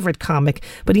favourite comic,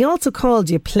 but he also called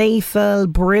you playful,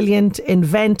 brilliant,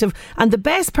 inventive, and the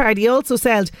best part, he also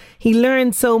said he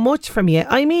learned so much from you.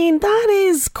 I mean, that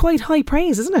is quite high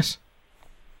praise, isn't it?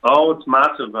 Oh, it's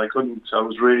massive. I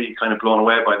was really kind of blown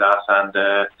away by that, and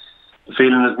the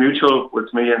feeling is mutual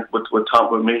with me and with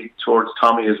me towards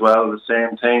Tommy as well. The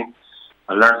same thing.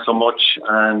 I learned so much,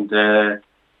 and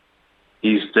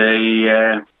he's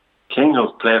the king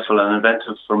of playful and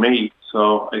inventive for me.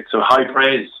 So it's a high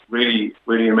praise, really,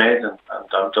 really amazing. And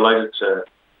I'm delighted I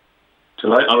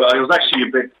was actually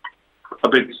a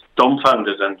bit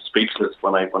dumbfounded and speechless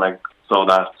when I saw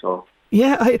that. So.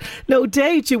 Yeah, no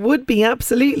doubt you would be,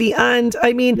 absolutely. And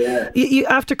I mean, you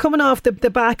after coming off the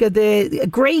back of the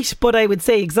great, but I would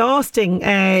say exhausting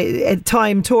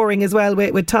time touring as well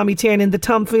with Tommy Tiernan, the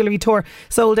Tomfoolery Tour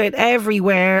sold out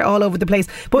everywhere, all over the place.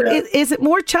 But is it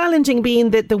more challenging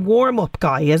being the warm-up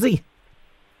guy, is he?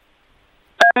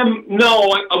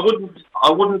 No, I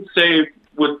wouldn't say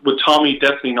with Tommy,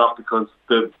 definitely not, because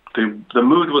the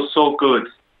mood was so good.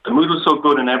 The mood was so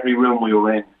good in every room we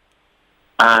were in.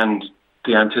 And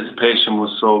the anticipation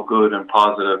was so good and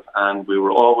positive, and we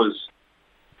were always,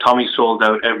 Tommy sold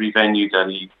out every venue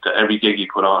every gig he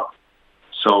put on.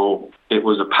 So it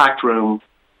was a packed room.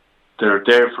 They're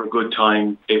there for a good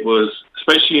time. It was,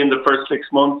 especially in the first 6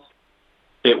 months,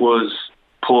 it was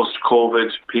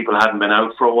post-COVID. People hadn't been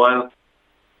out for a while.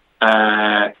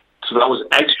 So that was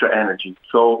extra energy.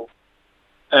 So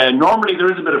normally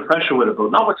there is a bit of pressure with it,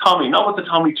 but not with Tommy, not with the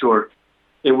Tommy Tour.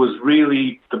 It was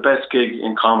really the best gig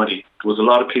in comedy. There was a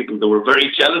lot of people that were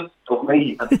very jealous of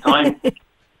me at the time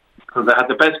because I had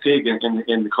the best gig in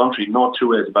the country. No two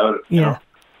ways about it. Yeah. You know?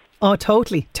 Oh,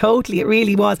 totally. It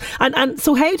really was. And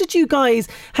so how did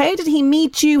he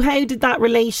meet you? How did that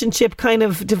relationship kind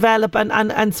of develop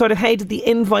and sort of how did the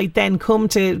invite then come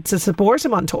to support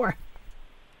him on tour?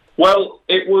 Well,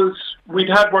 we'd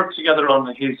had worked together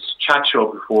on his chat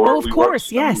show before. Oh, of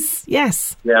course, yes.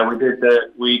 Yeah, we did.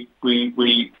 We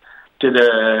did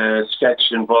a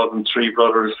sketch involving three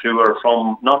brothers who are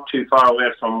from not too far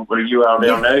away from where you are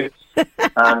there now.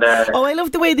 And I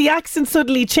love the way the accent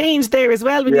suddenly changed there as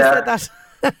well when you said that.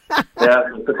 Yeah,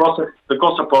 the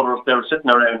Gossip brothers, they were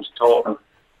sitting around talking,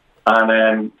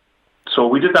 and so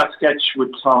we did that sketch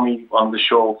with Tommy on the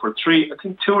show for 2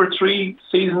 or 3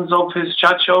 seasons of his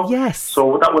chat show. Yes.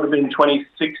 So that would have been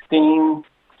 2016,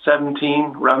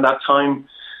 17, around that time.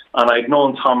 And I'd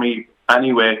known Tommy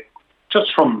anyway,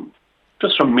 just from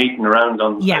meeting around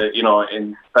on,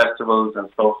 in festivals and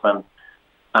stuff.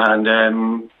 And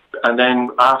then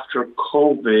after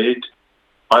COVID,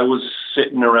 I was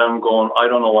sitting around going, I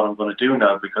don't know what I'm going to do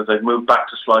now, because I'd moved back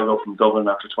to Sligo from Dublin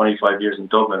after 25 years in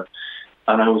Dublin.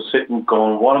 And I was sitting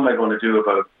going, what am I going to do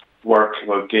about work,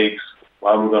 about gigs?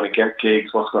 How am I going to get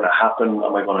gigs? What's going to happen?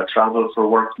 Am I going to travel for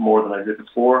work more than I did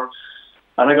before?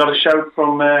 And I got a shout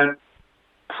from Bren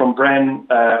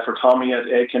for Tommy at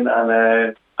Aiken,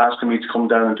 and asking me to come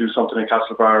down and do something in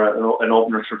Castlebar, an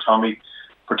opener for Tommy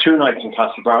for 2 nights in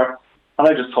Castlebar. And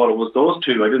I just thought it was those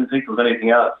 2. I didn't think there was anything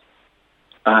else.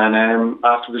 And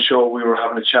after the show, we were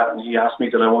having a chat, and he asked me,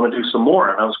 did I want to do some more?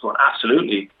 And I was going,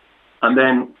 absolutely. And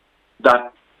then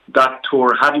that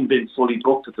tour hadn't been fully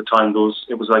booked at the time.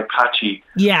 It was like patchy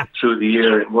through the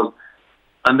year. It was,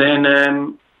 and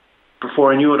then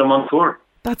before I knew it, I'm on tour.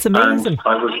 That's amazing.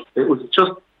 And it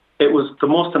was the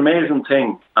most amazing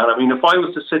thing. And I mean, if I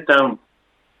was to sit down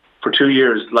for 2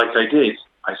 years like I did,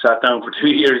 I sat down for 2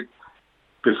 years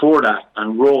before that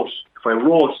and wrote. If I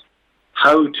wrote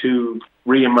how to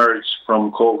re-emerge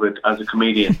from COVID as a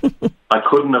comedian. I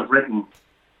couldn't have written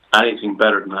anything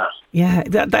better than that. Yeah,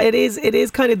 that it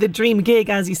is kind of the dream gig,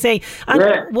 as you say.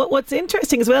 And what's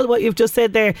interesting as well, what you've just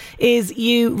said there, is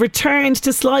you returned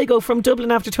to Sligo from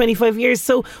Dublin after 25 years.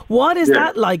 So what is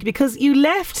that like? Because you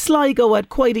left Sligo at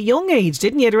quite a young age,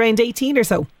 didn't you? At around 18 or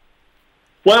so.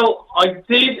 Well, I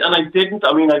did and I didn't.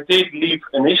 I mean, I did leave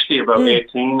initially about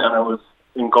 18, and I was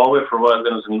in Galway for a while,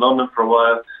 then I was in London for a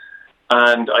while.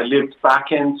 And I lived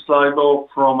back in Sligo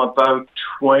from about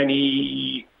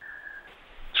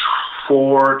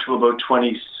 24 to about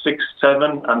 26,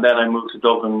 7, and then I moved to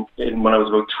Dublin when I was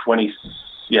about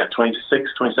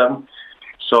 26, 27.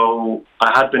 So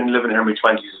I had been living here in my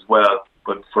 20s as well,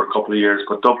 but for a couple of years.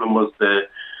 But Dublin was the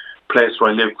place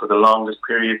where I lived for the longest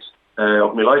period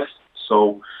of my life.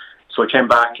 So I came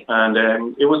back, and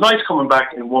it was nice coming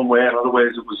back in one way. In other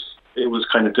ways, it was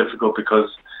kind of difficult because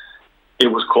it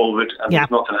was COVID and there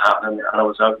was nothing happening, and I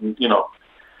was out, and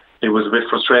it was a bit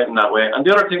frustrating that way. And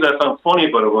the other thing that I found funny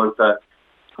about it was that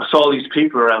I saw all these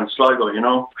people around Sligo,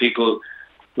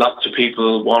 lots of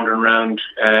people wandering around,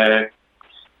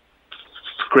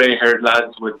 grey-haired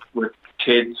lads with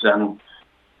kids, and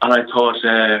I thought,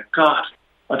 God,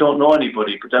 I don't know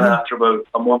anybody. But then after about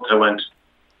a month, I went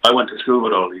to school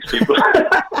with all these people.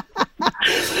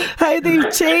 How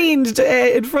they've changed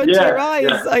in front of your eyes.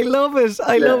 Yeah. I love it.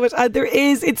 I love it. And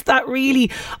it's that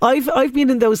really, I've been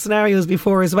in those scenarios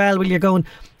before as well, where you're going,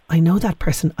 I know that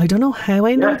person. I don't know how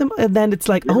I know them. And then it's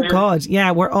like, God,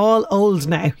 we're all old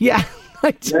now. Yeah.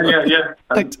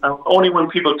 And only when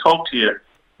people talk to you,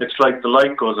 it's like the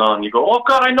light goes on. You go, oh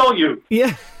God, I know you.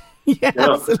 Yeah. Yeah,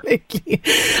 absolutely.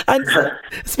 And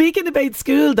speaking about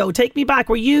school though, take me back.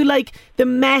 Were you like the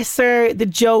messer, the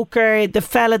joker, the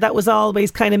fella that was always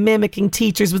kind of mimicking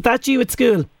teachers? Was that you at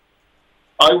school?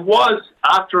 I was,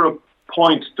 after a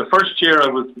point. The first year I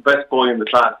was the best boy in the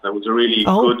class. I was a really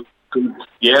good.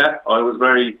 Yeah, I was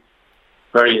very,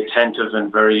 very attentive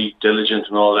and very diligent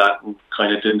and all that, and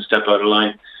kind of didn't step out of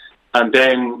line. And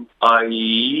then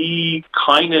I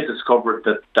kind of discovered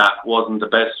that wasn't the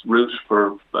best route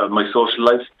for my social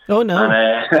life. Oh, no. And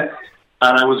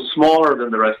I was smaller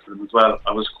than the rest of them as well.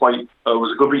 I was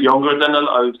a good bit younger than them.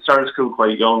 I started school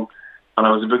quite young, and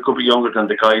I was a good bit younger than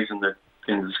the guys in the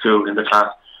school, in the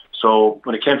class. So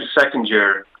when it came to second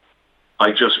year,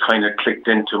 I just kind of clicked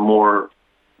into more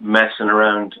messing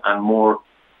around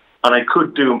and I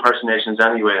could do impersonations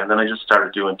anyway, and then I just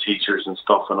started doing teachers and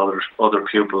stuff and other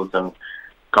pupils, and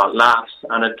got laughs,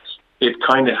 and it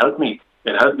kind of helped me.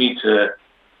 It helped me to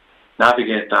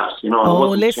navigate that, Oh,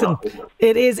 listen,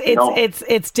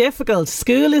 it's difficult.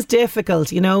 School is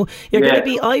difficult, You're going to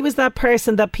be. I was that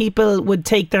person that people would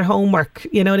take their homework.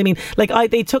 You know what I mean?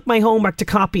 Like they took my homework to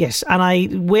copy it, and I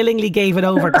willingly gave it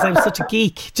over because I was such a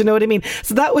geek. Do you know what I mean?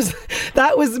 So that was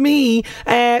me.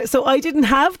 So I didn't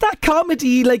have that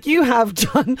comedy like you have,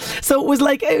 John. So it was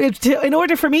like, in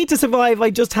order for me to survive, I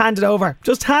just hand over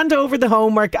the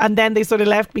homework, and then they sort of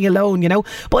left me alone.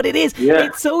 But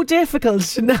it's so difficult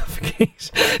to navigate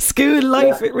school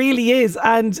life. It really is.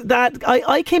 And that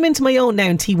I came into my own now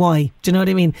in TY. Do you know what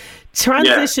I mean?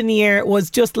 Transition year was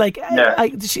just like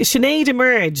Sinead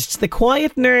emerged. The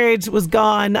quiet nerd was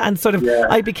gone, and sort of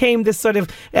I became this sort of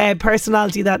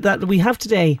personality that we have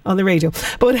today on the radio.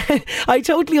 But I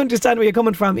totally understand where you're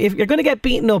coming from. If you're going to get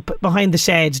beaten up behind the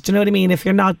shed, do you know what I mean? If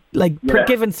you're not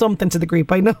giving something to the group,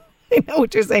 I know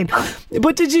what you're saying.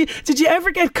 But did you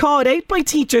ever get caught out by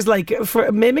teachers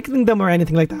for mimicking them or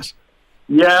anything like that?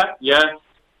 Yeah.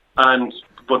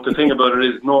 But the thing about it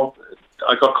is, no,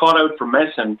 I got caught out for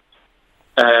messing,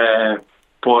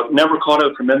 but never caught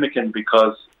out for mimicking,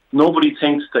 because nobody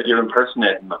thinks that you're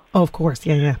impersonating them. Oh, of course,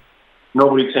 yeah.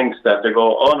 Nobody thinks that. They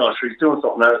go, oh no, he's doing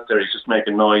something out there, he's just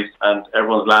making noise, and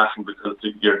everyone's laughing because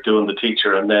you're doing the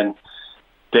teacher, and then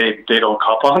they don't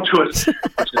cop onto it,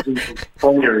 which is even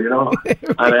funnier, And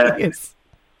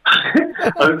I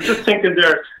was just thinking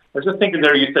there.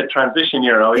 You said transition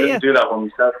year. I didn't do that one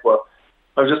myself, but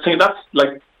I was just thinking that's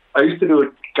like, I used to do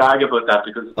a gag about that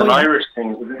because it's an Irish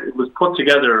thing. It was put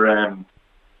together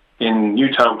in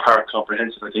Newtown Park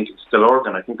Comprehensive. I think it's still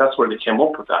Oregon. I think that's where they came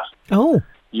up with that.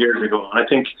 Years ago. And I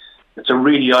think it's a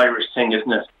really Irish thing,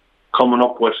 isn't it? Coming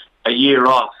up with a year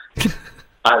off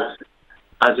as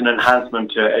an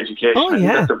enhancement to education. I think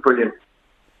that's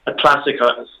a classic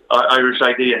Irish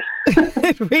idea.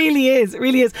 It really is. It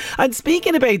really is. And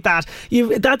speaking about that,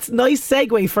 that's a nice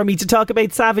segue for me to talk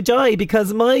about Savage Eye,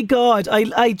 because my God,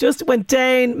 I just went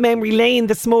down memory lane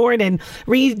this morning,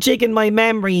 rejigging my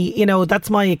memory. You know, that's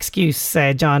my excuse,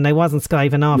 John. I wasn't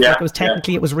skiving off. Like, it was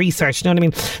technically, it was research, you know what I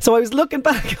mean? So I was looking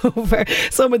back over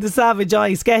some of the Savage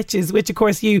Eye sketches, which of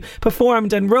course you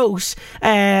performed and wrote,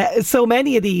 so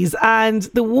many of these. And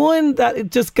the one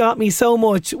that just got me so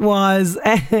much was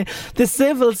the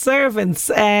civil servants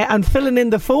and filling in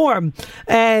the form.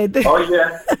 Oh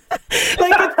yeah.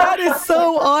 Like, that is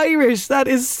so Irish. That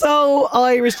is so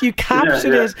Irish. You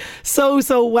captured it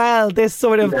so well. This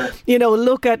sort of, you know,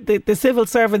 look at the civil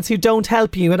servants who don't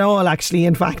help you at all, actually,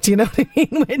 in fact, you know what I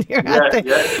mean,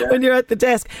 when you're at the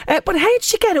desk. But how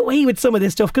did you get away with some of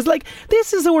this stuff? Because, like,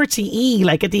 this is RTE,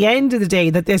 like, at the end of the day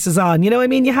that this is on, you know what I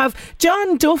mean? You have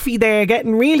John Duffy there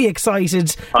getting really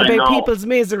excited about people's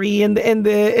misery in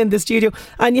the studio,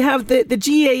 and you have the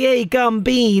GAA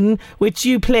Gambeen, which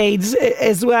you played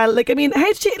as well. Like, I mean, how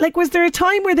did you, like, was there a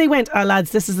time where they went, oh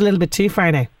lads, this is a little bit too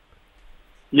far now?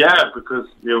 Yeah, because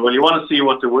you want to see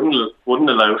what they wouldn't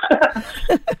allow.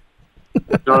 You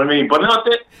know what I mean? But no,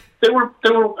 they were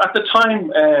at the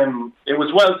time. It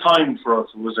was well timed for us.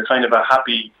 It was a kind of a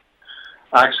happy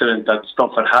accident that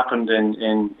stuff had happened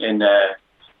in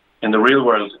the real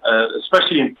world,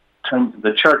 especially in terms of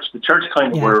the church. The church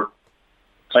kind of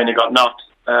got knocked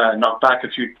back a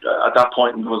few at that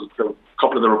point, and there was a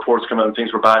couple of the reports came out and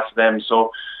things were bad for them.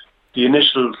 So the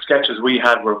initial sketches we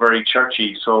had were very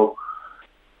churchy. So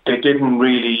they didn't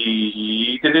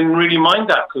really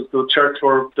mind that, because the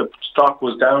stock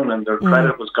was down and their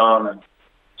credit was gone, and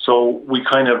so we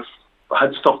kind of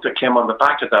had stuff that came on the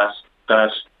back of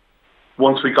that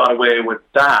once we got away with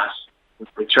that, with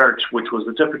the church, which was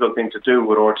a difficult thing to do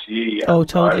with RTE. Oh,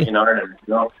 totally. In Ireland,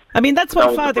 you know. I mean, that's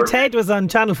why Father Ted was on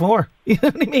Channel 4. You know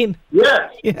what I mean? Yeah.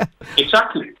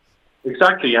 Exactly.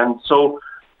 And so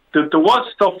there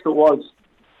was stuff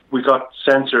we got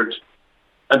censored.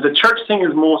 And the church thing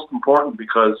is most important,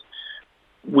 because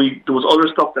there was other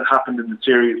stuff that happened in the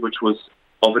series which was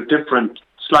of a different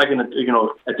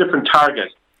a different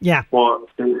target. Yeah. But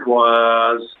it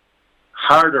was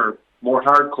harder, more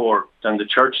hardcore than the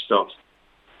church stuff.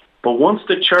 But once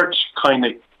the church kind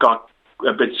of got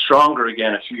a bit stronger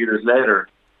again a few years later,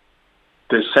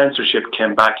 the censorship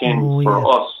came back in for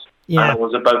us. Yeah. And it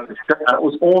was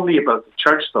only about the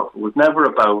church stuff. It was never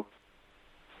about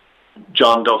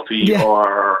John Duffy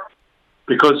or,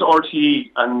 because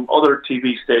RTE and other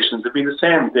TV stations would be the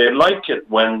same. They like it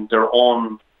when their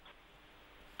own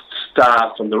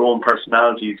staff and their own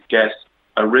personalities get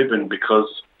a ribbon, because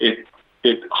it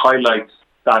highlights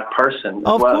that person.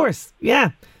 Of course,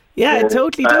 yeah, it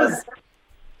totally does.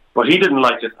 But he didn't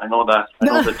like it. I know that. I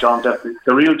know that John Duffy,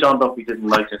 the real John Duffy, didn't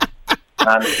like it,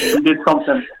 and he did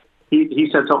something. He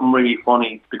said something really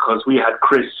funny, because we had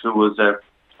Chris, who was a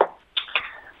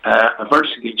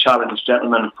virtually challenged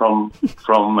gentleman from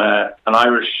an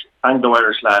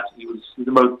Anglo-Irish lad. He's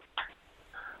about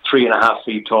 3.5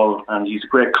 feet tall, and he's a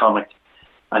great comic.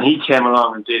 And he came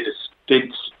along and did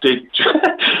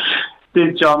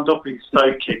John Duffy's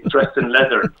sidekick dressed in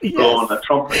leather, blowing a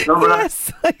trumpet. Remember that?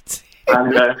 Yes, I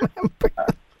do.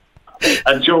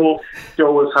 And Joe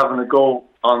was having a go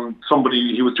on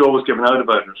somebody. Joe was giving out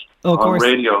about it on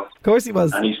radio. Of course he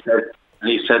was. And he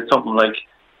said something like,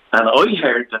 "And I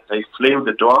heard that they flew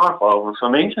the dwarf over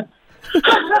from England." He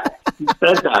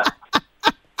said that.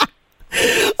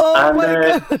 Oh,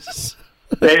 my gosh.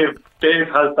 Dave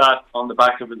has that on the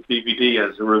back of his DVD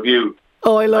as a review.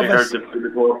 Oh, I love it. I heard the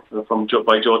report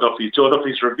by Joe Duffy. Joe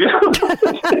Duffy's review.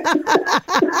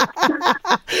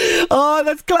 Oh,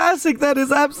 that's classic. That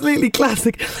is absolutely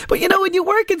classic. But you know, when you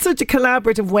work in such a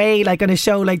collaborative way, like on a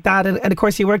show like that, and of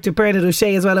course you worked with Bernard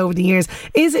O'Shea as well over the years,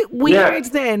 is it weird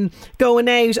then going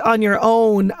out on your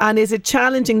own, and is it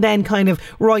challenging then kind of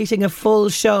writing a full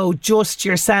show just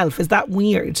yourself? Is that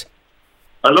weird?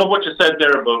 I love what you said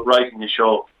there about writing a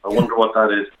show. I wonder what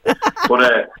that is.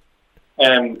 But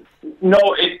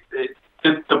no,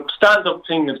 the stand-up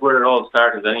thing is where it all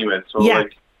started anyway. So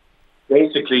like,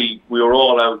 basically we were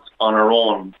all out on our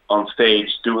own on stage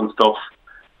doing stuff,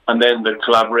 and then the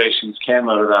collaborations came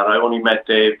out of that. I only met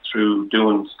Dave through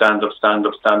doing stand-up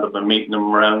and meeting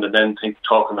him around, and then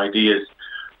talking ideas.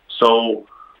 So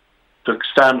the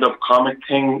stand-up comic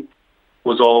thing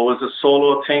was always a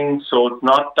solo thing, so it's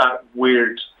not that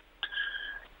weird.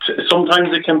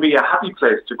 Sometimes it can be a happy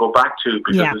place to go back to,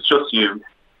 because it's just you,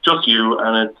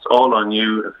 and it's all on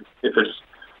you. If it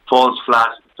falls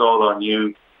flat, it's all on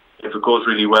you. If it goes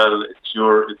really well, it's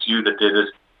you that did it.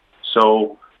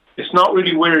 So it's not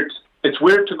really weird. It's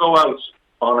weird to go out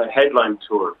on a headline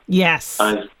tour. Yes.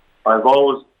 And I've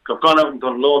gone out and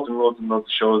done loads and loads and loads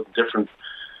of shows in different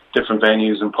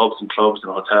venues and pubs and clubs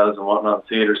and hotels and whatnot,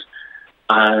 theatres,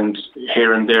 and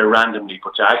here and there randomly.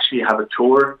 But to actually have a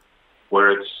tour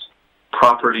where it's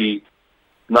properly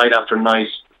night after night,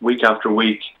 week after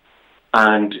week,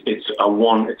 and it's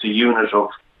a unit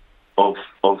of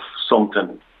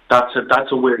something.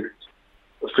 That's a weird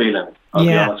feeling. I'll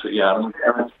be honest with you. And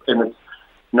it's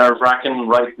nerve-wracking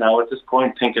right now at this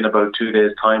point, thinking about 2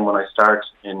 days' time when I start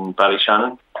in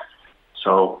Ballyshannon.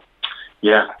 So,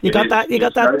 yeah. You got that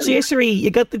jittery,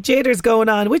 you got the jitters going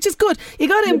on, which is good. You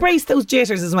got to embrace those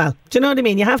jitters as well. Do you know what I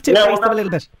mean? You have to embrace them a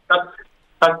little bit.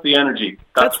 That's the energy.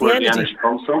 That's where the energy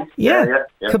comes from. Yeah,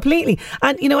 completely.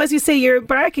 And, you know, as you say, you're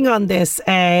embarking on this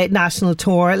national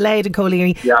tour, Louth and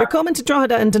Coleary. Yeah. You're coming to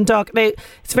Drogheda and Dundalk. Now,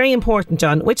 it's very important,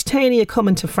 John. Which town are you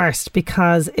coming to first?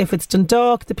 Because if it's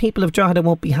Dundalk, the people of Drogheda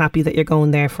won't be happy that you're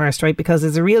going there first, right? Because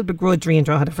there's a real begrudgery in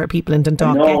Drogheda for people in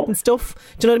Dundalk getting stuff.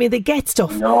 Do you know what I mean? They get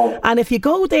stuff. And if you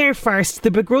go there first, the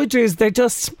begrudgers, they're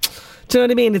just... Do you know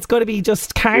what I mean? It's going to be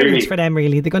just carnage for them,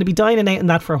 really. They're going to be dining out in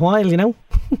that for a while, you know?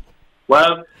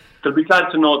 Well, they'll be glad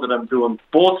to know that I'm doing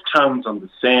both towns on the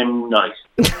same night.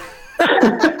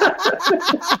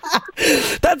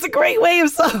 That's a great way of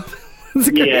solving. It's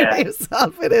a great way of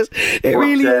solving it. It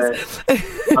really is.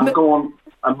 I'm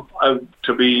out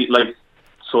to be like,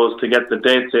 so as to get the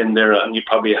dates in there, and you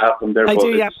probably have them there. I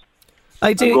do, yeah.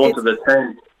 I do. I'm going to the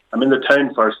town. I'm in the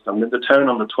town first. I'm in the town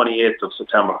on the 28th of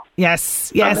September.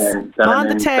 Yes. Then on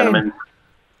the town.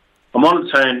 I'm on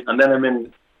the town, and then I'm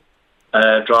in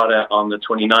Drogheda on the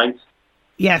 29th.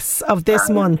 Yes, of this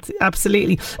month,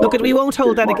 absolutely. Look, we won't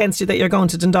hold that against you that you're going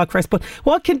to Dundalk first, but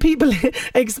what can people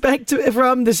expect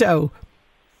from the show?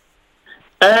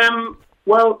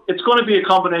 Well, it's going to be a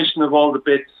combination of all the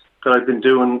bits that I've been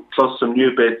doing, plus some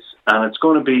new bits, and it's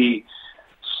going to be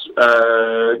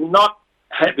not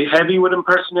heavy with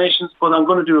impersonations, but I'm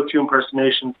going to do a few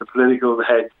impersonations, the political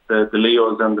head, the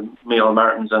Leos and the Micheál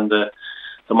Martins and the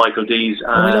Michael D's. We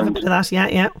love a bit of that,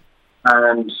 yeah.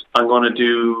 And I'm going to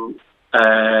do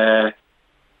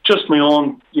just my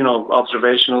own,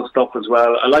 observational stuff as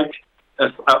well. I like,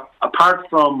 apart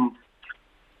from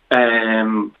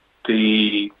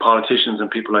the politicians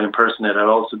and people I impersonate, I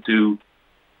also do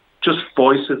just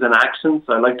voices and accents.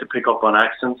 I like to pick up on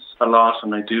accents a lot,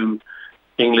 and I do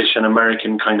English and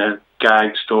American kind of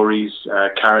gag stories,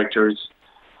 characters,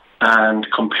 and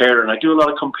compare. And I do a lot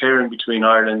of comparing between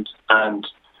Ireland and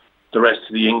the rest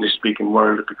of the English-speaking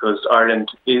world, because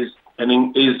Ireland is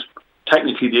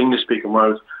technically the English-speaking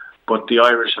world, but the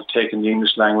Irish have taken the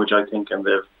English language, I think, and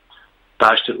they've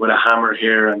bashed it with a hammer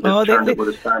here and they've turned it with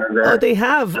a spanner there. Oh, they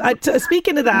have.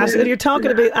 Speaking of that, and you're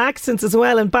talking about accents as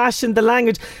well and bashing the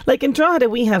language. Like in Drogheda,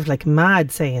 we have like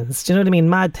mad sayings. Do you know what I mean?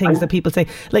 Mad things that people say.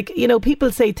 Like,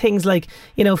 people say things like,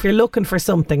 if you're looking for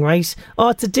something, right? Oh,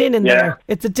 it's a din in there.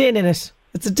 It's a din in it.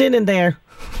 It's a din in there.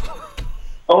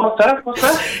 Oh, what's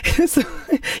that? So,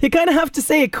 you kind of have to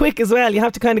say it quick as well. You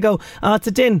have to kind of go, oh, it's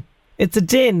a din. It's a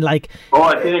din, like... Oh,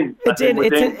 a din. A din.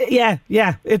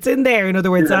 Yeah. It's in there, in other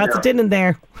words. It's a din in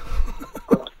there.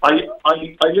 I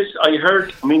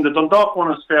heard, the Dundalk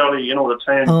one is fairly, the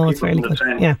town. Oh, it's fairly good,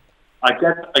 yeah. I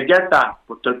get that,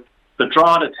 but the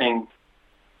Drogheda thing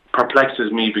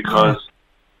perplexes me because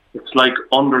it's like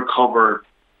undercover.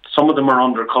 Some of them are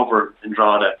undercover in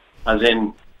Drogheda, as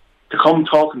in... to come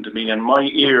talking to me and my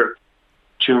ear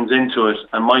tunes into it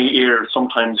and my ear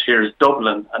sometimes hears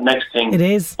Dublin, and next thing it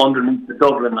is underneath the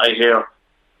Dublin I hear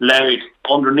Louth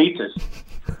underneath it.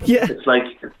 Yeah. It's like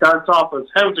it starts off as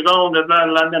how's it going,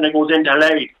 and then it goes into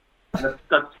Louth. And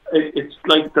it's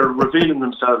like they're revealing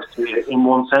themselves to you in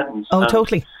one sentence. Oh,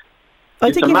 totally.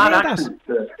 I think you know that.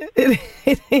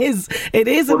 It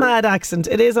is a mad accent.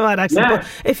 It is a mad accent. Yeah. But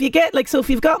if you get if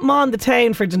you've got Mon the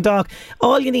town for Dundalk,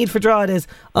 all you need for Drogheda is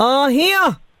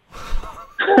here.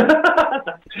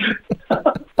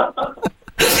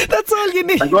 That's all you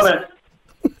need. I'm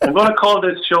gonna call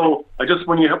this show.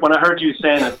 When I heard you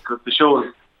saying it, because the show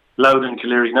is Louth and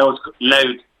Coleary. Now it's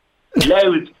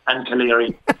Louth and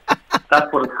Coleary.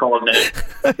 That's what it's called now.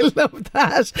 I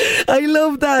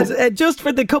love that. Just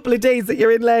for the couple of days that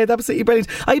you're in Louth, absolutely brilliant.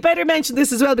 I better mention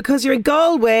this as well, because you're in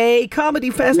Galway Comedy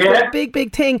Festival,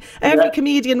 big thing. Every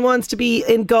comedian wants to be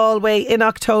in Galway in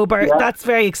October. Yeah. That's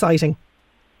very exciting.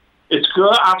 It's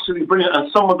good, absolutely brilliant. And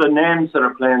some of the names that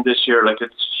are playing this year,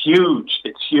 it's huge.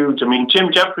 It's huge.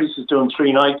 Jim Jeffries is doing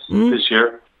 3 nights this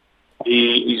year.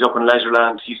 He's up in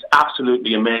Leisureland. He's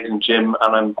absolutely amazing, Jim,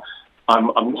 and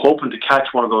I'm hoping to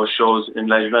catch one of those shows in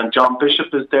Leisureland. John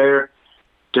Bishop is there,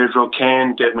 Deirdre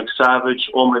O'Kane, Dave McSavage,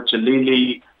 Omar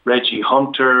Jalili, Reggie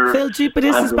Hunter, Phil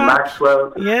Jupitus Andrew is back.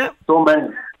 Maxwell. Yeah. So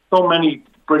many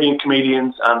brilliant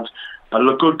comedians, and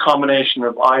a good combination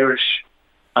of Irish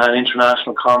and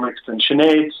international comics. And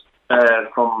Sinead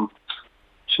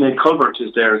Culbert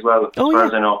is there as well, as far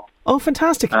as I know. Oh,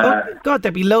 fantastic. God,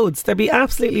 there'd be loads. There'd be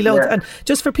absolutely loads. Yeah. And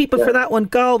just for people for that one,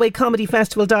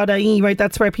 GalwayComedyFestival.ie, right?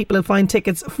 That's where people will find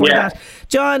tickets for that.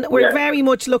 John, we're very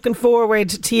much looking forward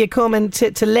to you coming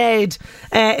to Leigh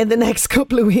in the next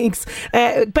couple of weeks.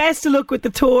 Best of luck with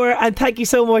the tour, and thank you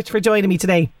so much for joining me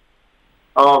today.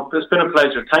 Oh, it's been a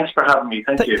pleasure. Thanks for having me.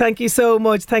 Thank you. Thank you so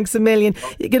much. Thanks a million.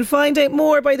 You can find out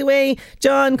more, by the way,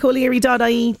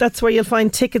 johncoleary.ie. That's where you'll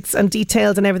find tickets and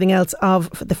details and everything else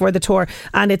for the tour.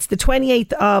 And it's the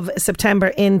 28th of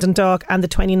September in Dundalk, and the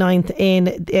 29th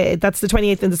that's the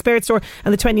 28th in the Spirit Store,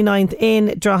 and the 29th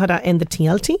in Drogheda in the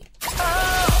TLT.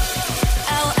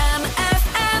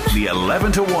 The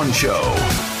 11 to 1 show.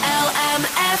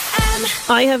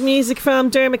 I have music from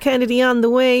Dermot Kennedy on the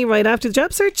way right after the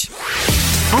job search.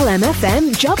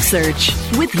 LMFM Job Search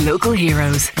with Local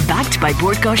Heroes. Backed by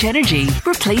Bord Gáis Energy.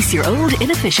 Replace your old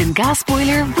inefficient gas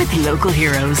boiler with Local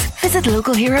Heroes. Visit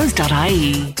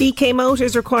localheroes.ie. DK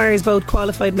Motors requires both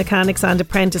qualified mechanics and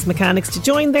apprentice mechanics to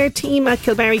join their team at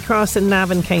Kilberry Cross in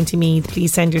Navan, County Meath.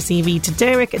 Please send your CV to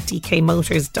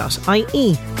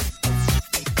derek@dkmotors.ie.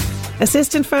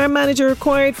 Assistant farm manager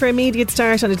required for immediate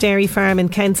start on a dairy farm in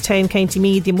Kentstown, County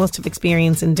Meath. You must have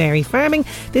experience in dairy farming.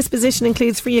 This position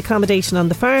includes free accommodation on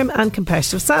the farm and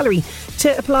competitive salary.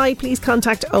 To apply, please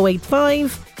contact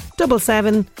 085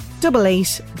 77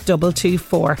 88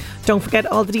 224. Don't forget,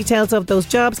 all the details of those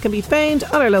jobs can be found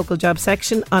on our local job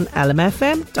section on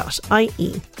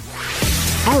lmfm.ie.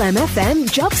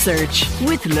 LMFM Job Search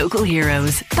with Local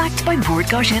Heroes. Backed by Bord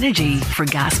Gáis Energy. For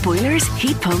gas boilers,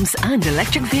 heat pumps and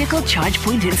electric vehicle charge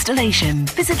point installation.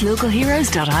 Visit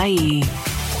localheroes.ie.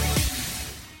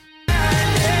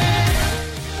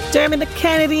 Dermot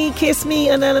Kennedy, Kiss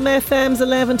Me on LMFM's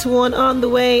 11 to 1 on the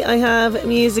way. I have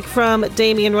music from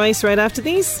Damien Rice right after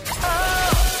these.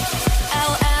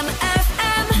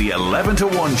 The 11 to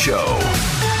 1 show.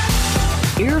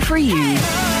 Here for you.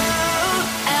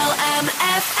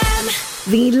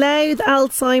 The Louth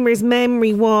Alzheimer's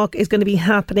Memory Walk is going to be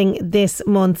happening this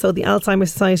month. So the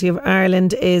Alzheimer's Society of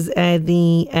Ireland is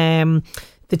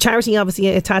the charity obviously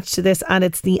attached to this, and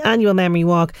it's the annual memory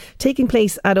walk taking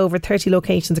place at over 30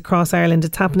 locations across Ireland.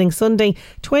 It's happening Sunday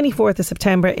 24th of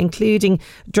September, including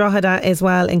Drogheda as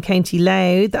well in County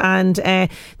Louth. And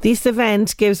this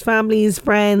event gives families,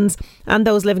 friends and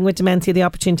those living with dementia the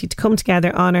opportunity to come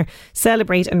together, honour,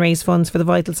 celebrate and raise funds for the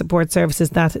vital support services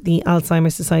that the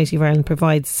Alzheimer's Society of Ireland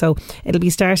provides. So it'll be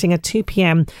starting at 2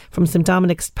 p.m. from St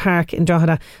Dominic's Park in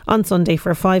Drogheda on Sunday for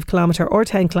a 5 kilometre or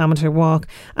 10 kilometre walk.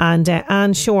 And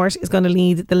Anne Short is going to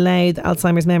lead the Louth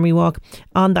Alzheimer's Memory Walk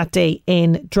on that day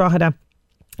in Drogheda.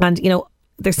 And, you know,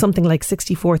 there's something like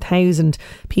 64,000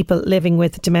 people living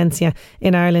with dementia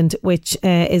in Ireland, which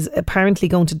is apparently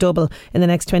going to double in the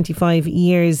next 25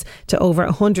 years to over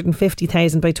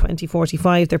 150,000 by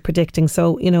 2045, they're predicting.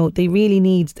 So, you know, they really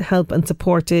need help and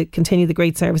support to continue the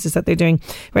great services that they're doing.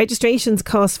 Registrations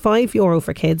cost €5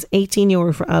 for kids,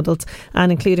 €18 for adults,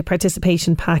 and include a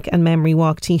participation pack and memory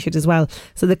walk t-shirt as well.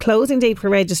 So the closing date for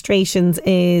registrations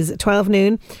is 12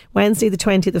 noon, Wednesday the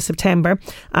 20th of September.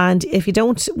 And if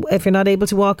you're not able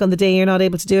to walk on the day you're not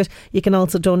able to do it, you can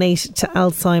also donate to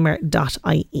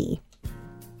alzheimer.ie.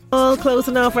 All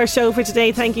closing off our show for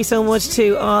today. Thank you so much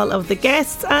to all of the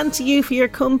guests and to you for your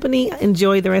company.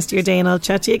 Enjoy the rest of your day, and I'll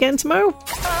chat to you again tomorrow.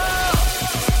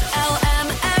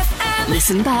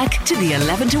 Listen back to the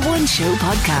 11 to 1 show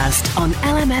podcast on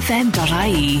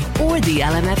lmfm.ie or the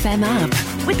LMFM app.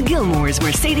 With Gilmore's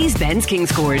Mercedes-Benz Kings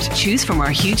Court. Choose from our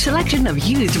huge selection of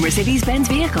used Mercedes-Benz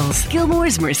vehicles.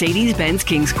 Gilmore's Mercedes-Benz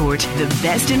Kings Court. The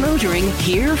best in motoring,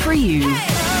 here for you.